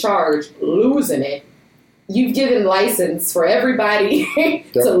people in charge losing it, you've given license for everybody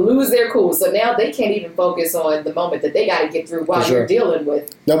to lose their cool. So now they can't even focus on the moment that they got to get through while you're dealing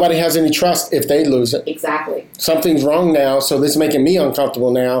with. Nobody has any trust if they lose it. Exactly. Something's wrong now, so this is making me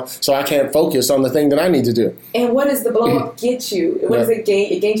uncomfortable now, so I can't focus on the thing that I need to do. And what does the blow up get you? What does it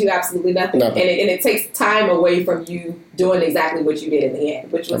gain? It gains you absolutely nothing. And it takes time away from you doing exactly what you did in the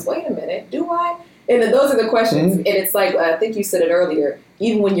end, which was, wait a minute, do I? And then those are the questions. And it's like, I think you said it earlier,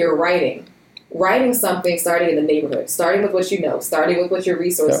 even when you're writing something, starting in the neighborhood, starting with what you know, starting with what your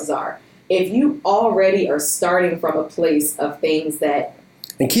resources are. If you already are starting from a place of things that...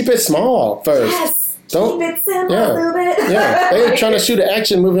 And keep it small first. Yes. Keep it simple a little bit. They trying to shoot an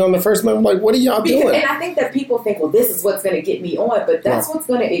action movie on the first movie. I'm like, what are y'all doing? And I think that people think, well, this is what's going to get me on, but that's what's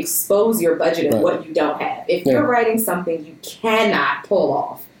going to expose your budget and what you don't have. If you're writing something you cannot pull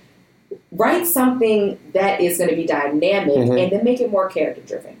off, write something that is going to be dynamic and then make it more character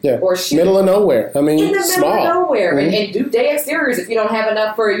driven. Yeah. Or shoot middle of nowhere. I mean, in the small. middle of nowhere. And do day exteriors if you don't have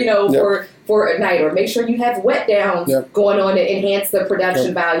enough for, for a night. Or make sure you have wet downs going on to enhance the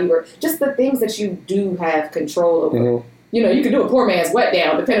production value. Or just the things that you do have control over. You can do a poor man's wet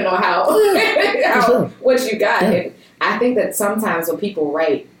down depending on how what you got. And I think that sometimes when people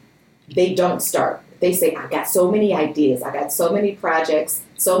write, they don't start. They say, I got so many ideas. I got so many projects,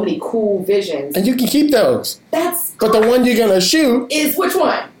 so many cool visions. And you can keep those. But the one you're going to shoot... is which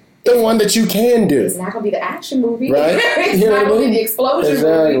one? The one that you can do. It's not going to be the action movie. Right? It's not going to be the explosion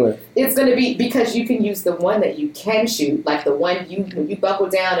movie. Exactly. It's going to be because you can use the one that you can shoot, like the one you buckle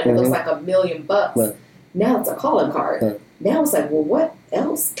down and it looks like $1 million. Right. Now it's a calling card. Right. Now it's like, well, what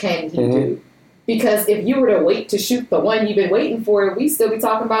else can he do? Because if you were to wait to shoot the one you've been waiting for, we'd still be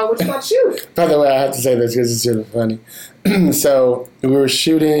talking about what you want to shoot. By the way, I have to say this because it's really funny. So we were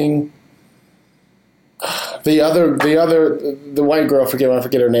shooting the white girl, I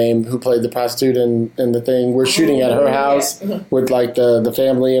forget her name, who played the prostitute in the thing. We're shooting at her house with like the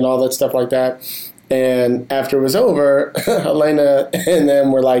family and all that stuff like that. And after it was over, Helena and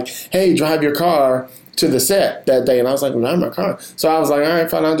them were like, hey, drive your car to the set that day. And I was like, well, I'm in my car. So I was like, all right,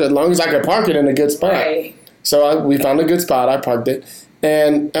 fine. As long as I could park it in a good spot. Right. So we found a good spot. I parked it.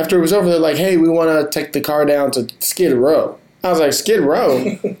 And after it was over, they're like, hey, we want to take the car down to Skid Row. I was like, Skid Row?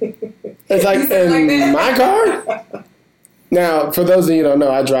 It's like, in my car? Now, for those of you who don't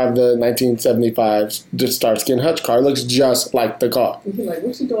know, I drive the 1975 Starsky and Hutch car. It looks just like the car. You're like,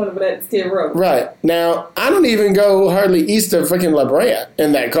 what you doing over that Skid Row? Right. Now, I don't even go hardly east of freaking La Brea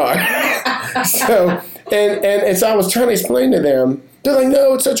in that car. So, and so I was trying to explain to them. They're like,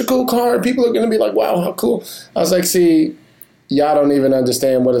 no, it's such a cool car. People are going to be like, wow, how cool. I was like, see, y'all don't even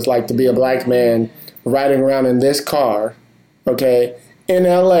understand what it's like to be a black man riding around in this car, okay, in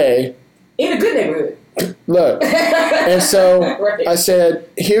L.A. In a good neighborhood. Look, and so I said,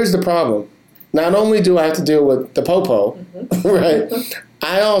 here's the problem. Not only do I have to deal with the popo, right,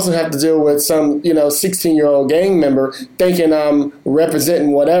 I also have to deal with some, 16-year-old gang member thinking I'm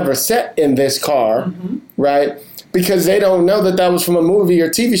representing whatever set in this car, right, because they don't know that was from a movie or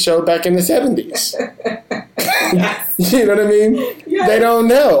TV show back in the 70s. You know what I mean? Yes. They don't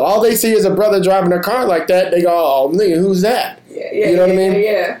know. All they see is a brother driving a car like that. They go, oh, nigga, who's that? You know what I mean?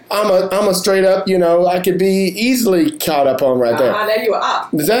 Yeah. I'm a straight up, I could be easily caught up on right there. Now you are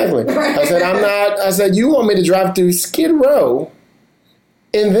up. Exactly. I said, you want me to drive through Skid Row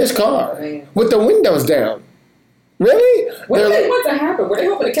in this car with the windows down? Really? What happened? Were they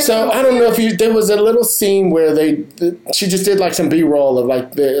hoping to catch So I don't know if there was a little scene where she just did like some B-roll of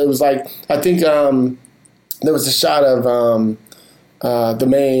like, it was like, I think there was a shot of the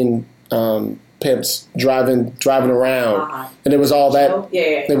main pimps driving around, and it was all that.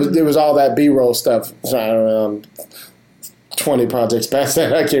 It was all that B-roll stuff. So I don't know, 20 projects past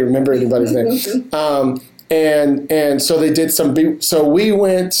that. I can't remember anybody's name. And so they did some. So we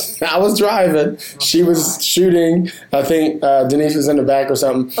went. I was driving. She was shooting. I think Denise was in the back or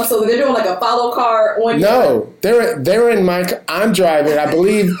something. Oh, so they're doing like a follow car on. No, they're in my. I'm driving. I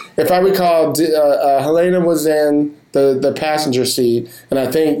believe, if I recall, Helena was in the passenger seat, and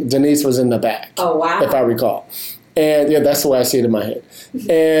I think Denise was in the back. Oh wow! If I recall. And that's the way I see it in my head.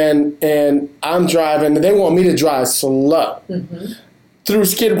 And I'm driving, and they want me to drive slow. Through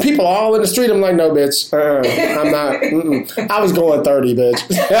Skid, people all in the street. I'm like, no, bitch, I'm not. I was going 30, bitch.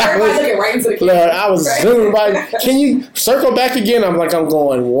 I was zooming by. Can you circle back again? I'm like, I'm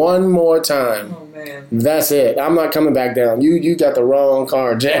going one more time. Oh man, that's it. I'm not coming back down. You got the wrong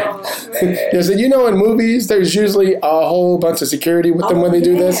car, Jack. Oh, So in movies, there's usually a whole bunch of security with them when they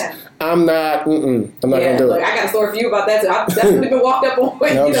do this. I'm not going to do it. I got a story for you about that too. I've definitely been walked up on.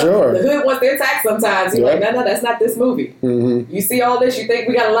 Sure. The hood wants their tax sometimes. You're like, no, that's not this movie. Mm-hmm. You see all this, you think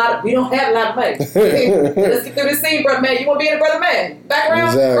we don't have a lot of money. Let's get through this scene, brother man. You want to be in a brother man? Back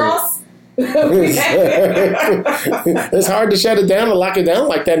around, cross. It's hard to shut it down and lock it down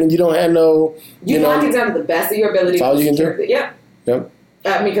like that, and you don't have no. You lock it down to the best of your ability. That's all you can do. Yep.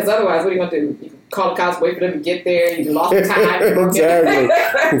 I mean, because otherwise, what are you going to do? You can call the cops, wait for them to get there. You lost the time. Exactly.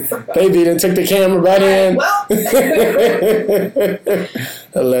 They beat and took the camera right in. Well.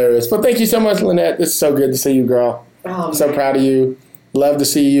 Hilarious. But thank you so much, Lynette. It's so good to see you, girl. I'm so proud of you. Love to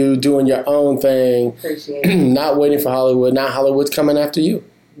see you doing your own thing. Appreciate it. Not waiting for Hollywood. Now Hollywood's coming after you.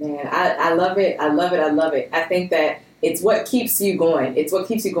 Man, I love it. I love it. I love it. I think that it's what keeps you going. It's what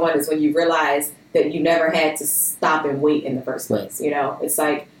keeps you going is when you realize that you never had to stop and wait in the first place. Right. It's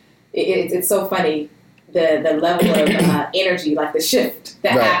like, it's so funny, the level of energy, like the shift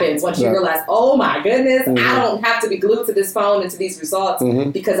that happens once you realize, oh my goodness, I don't have to be glued to this phone and to these results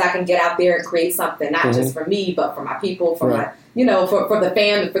because I can get out there and create something, not just for me, but for my people, for my, for the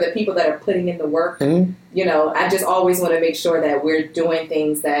family, for the people that are putting in the work. I just always want to make sure that we're doing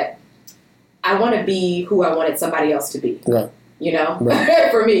things that I want to be who I wanted somebody else to be. Right.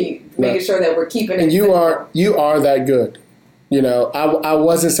 For me, making sure that we're keeping it. And you are that good. I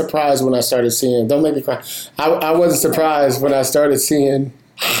wasn't surprised when I started seeing. Don't make me cry. I wasn't surprised when I started seeing.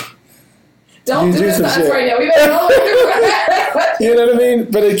 Don't do this to us right now. We better know what to do. You know what I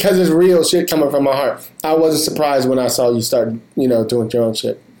mean? But because it's real shit coming from my heart. I wasn't surprised when I saw you start, doing your own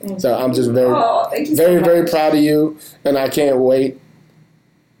shit. So I'm just very, very proud of you, and I can't wait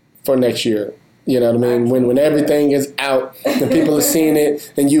for next year. You know what I mean? When everything is out and people are seeing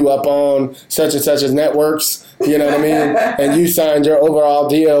it and you up on such and such as networks, you know what I mean? And you signed your overall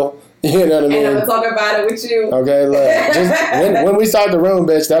deal, you know what I mean? And I'm going to talk about it with you. Okay, look. Just when we start the room,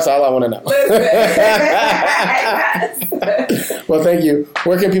 bitch, that's all I want to know. Well, thank you.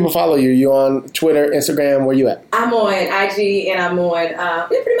 Where can people follow you? You on Twitter, Instagram? Where you at? I'm on IG and I'm on,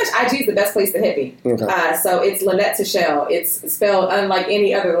 pretty much IG is the best place to hit me. Okay. So it's Lynette Tichelle. It's spelled unlike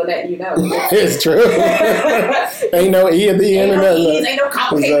any other Lynette you know. It's true. Ain't no E at the end of that. Ain't no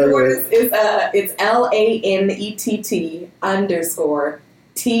complicated words. It's LANETT_TACHEL.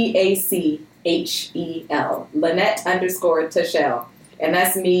 Lynette_Tichelle. And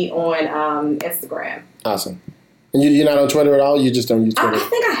that's me on Instagram. Awesome. And you're not on Twitter at all? You just don't use Twitter? I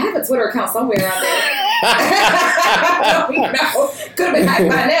think I have a Twitter account somewhere out there. I don't know. Could have been hacked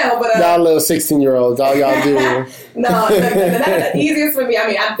by now, but... y'all little 16-year-olds, all y'all do. No, that's the easiest for me. I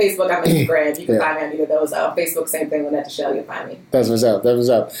mean, I'm Facebook, I'm Instagram. You can find me on either of those. Facebook, same thing. Lynette Tichelle, you'll find me. That's what's up.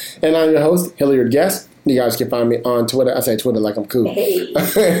 And I'm your host, Hilliard Guest. You guys can find me on Twitter. I say Twitter like I'm cool. Hey.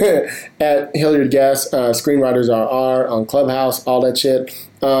 At Hilliard Guest. Screenwriters are on Clubhouse, all that shit.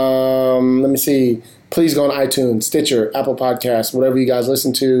 Let me see. Please go on iTunes, Stitcher, Apple Podcasts, whatever you guys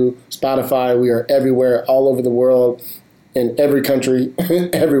listen to, Spotify. We are everywhere, all over the world, in every country,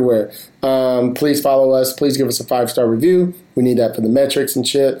 everywhere. Please follow us. Please give us a 5-star review. We need that for the metrics and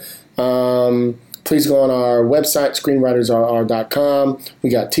shit. Please go on our website, screenwritersrr.com. We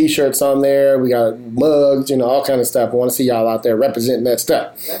got T-shirts on there. We got mugs, all kind of stuff. I want to see y'all out there representing that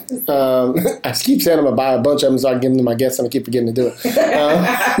stuff. I keep saying I'm going to buy a bunch of them so I can give them to my guests, and I keep forgetting to do it.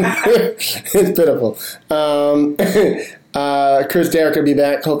 It's pitiful. Chris Derrick will be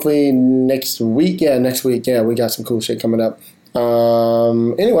back hopefully next week. Yeah, next week. Yeah, we got some cool shit coming up.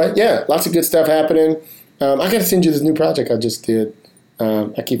 Anyway, yeah, lots of good stuff happening. I got to send you this new project I just did.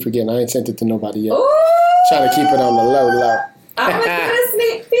 I keep forgetting. I ain't sent it to nobody yet. Ooh. Trying to keep it on the low. I'm going to get a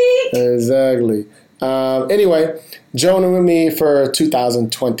sneak peek. Exactly. Anyway, Jonah with me for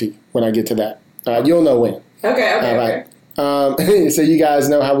 2020 when I get to that. You'll know when. Okay. So you guys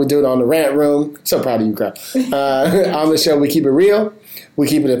know how we do it on the Rant Room. So proud of you, girl. On the show, we keep it real. We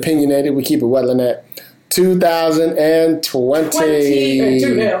keep it opinionated. We keep it what, Lynette? 2020.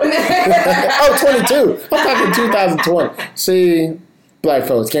 22 now. Oh, 22. I'm talking 2020. See, black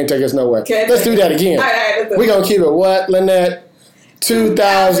folks can't take us nowhere. Let's do that again. All right, we're going to keep it what, Lynette?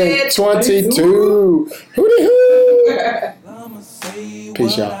 2022. Hooty hoo.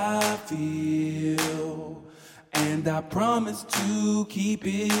 Peace, y'all. And I promise to keep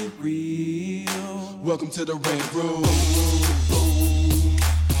it real. Welcome to the Rant Room.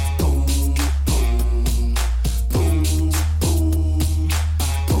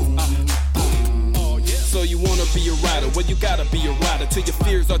 So you wanna be a rider? Well, you gotta be a rider till your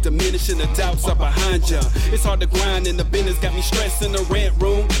fears are diminishing, the doubts are behind ya. It's hard to grind and the business got me stressed in the rent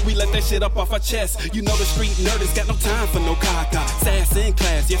room. We let that shit up off our chest. You know the street nerd has got no time for no caca. Sass in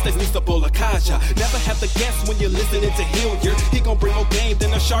class, yes, that's Mr. Bolakaja. Never have to guess when you're listening to Hilliard. He gon' bring more game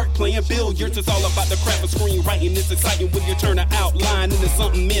than a shark playing billiards. It's all about the craft of screenwriting. It's exciting when you turn an outline into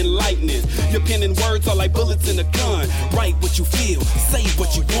something enlightening. Your pen and words are like bullets in a gun. Write what you feel, say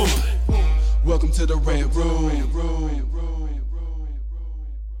what you want. Welcome to the Red Room.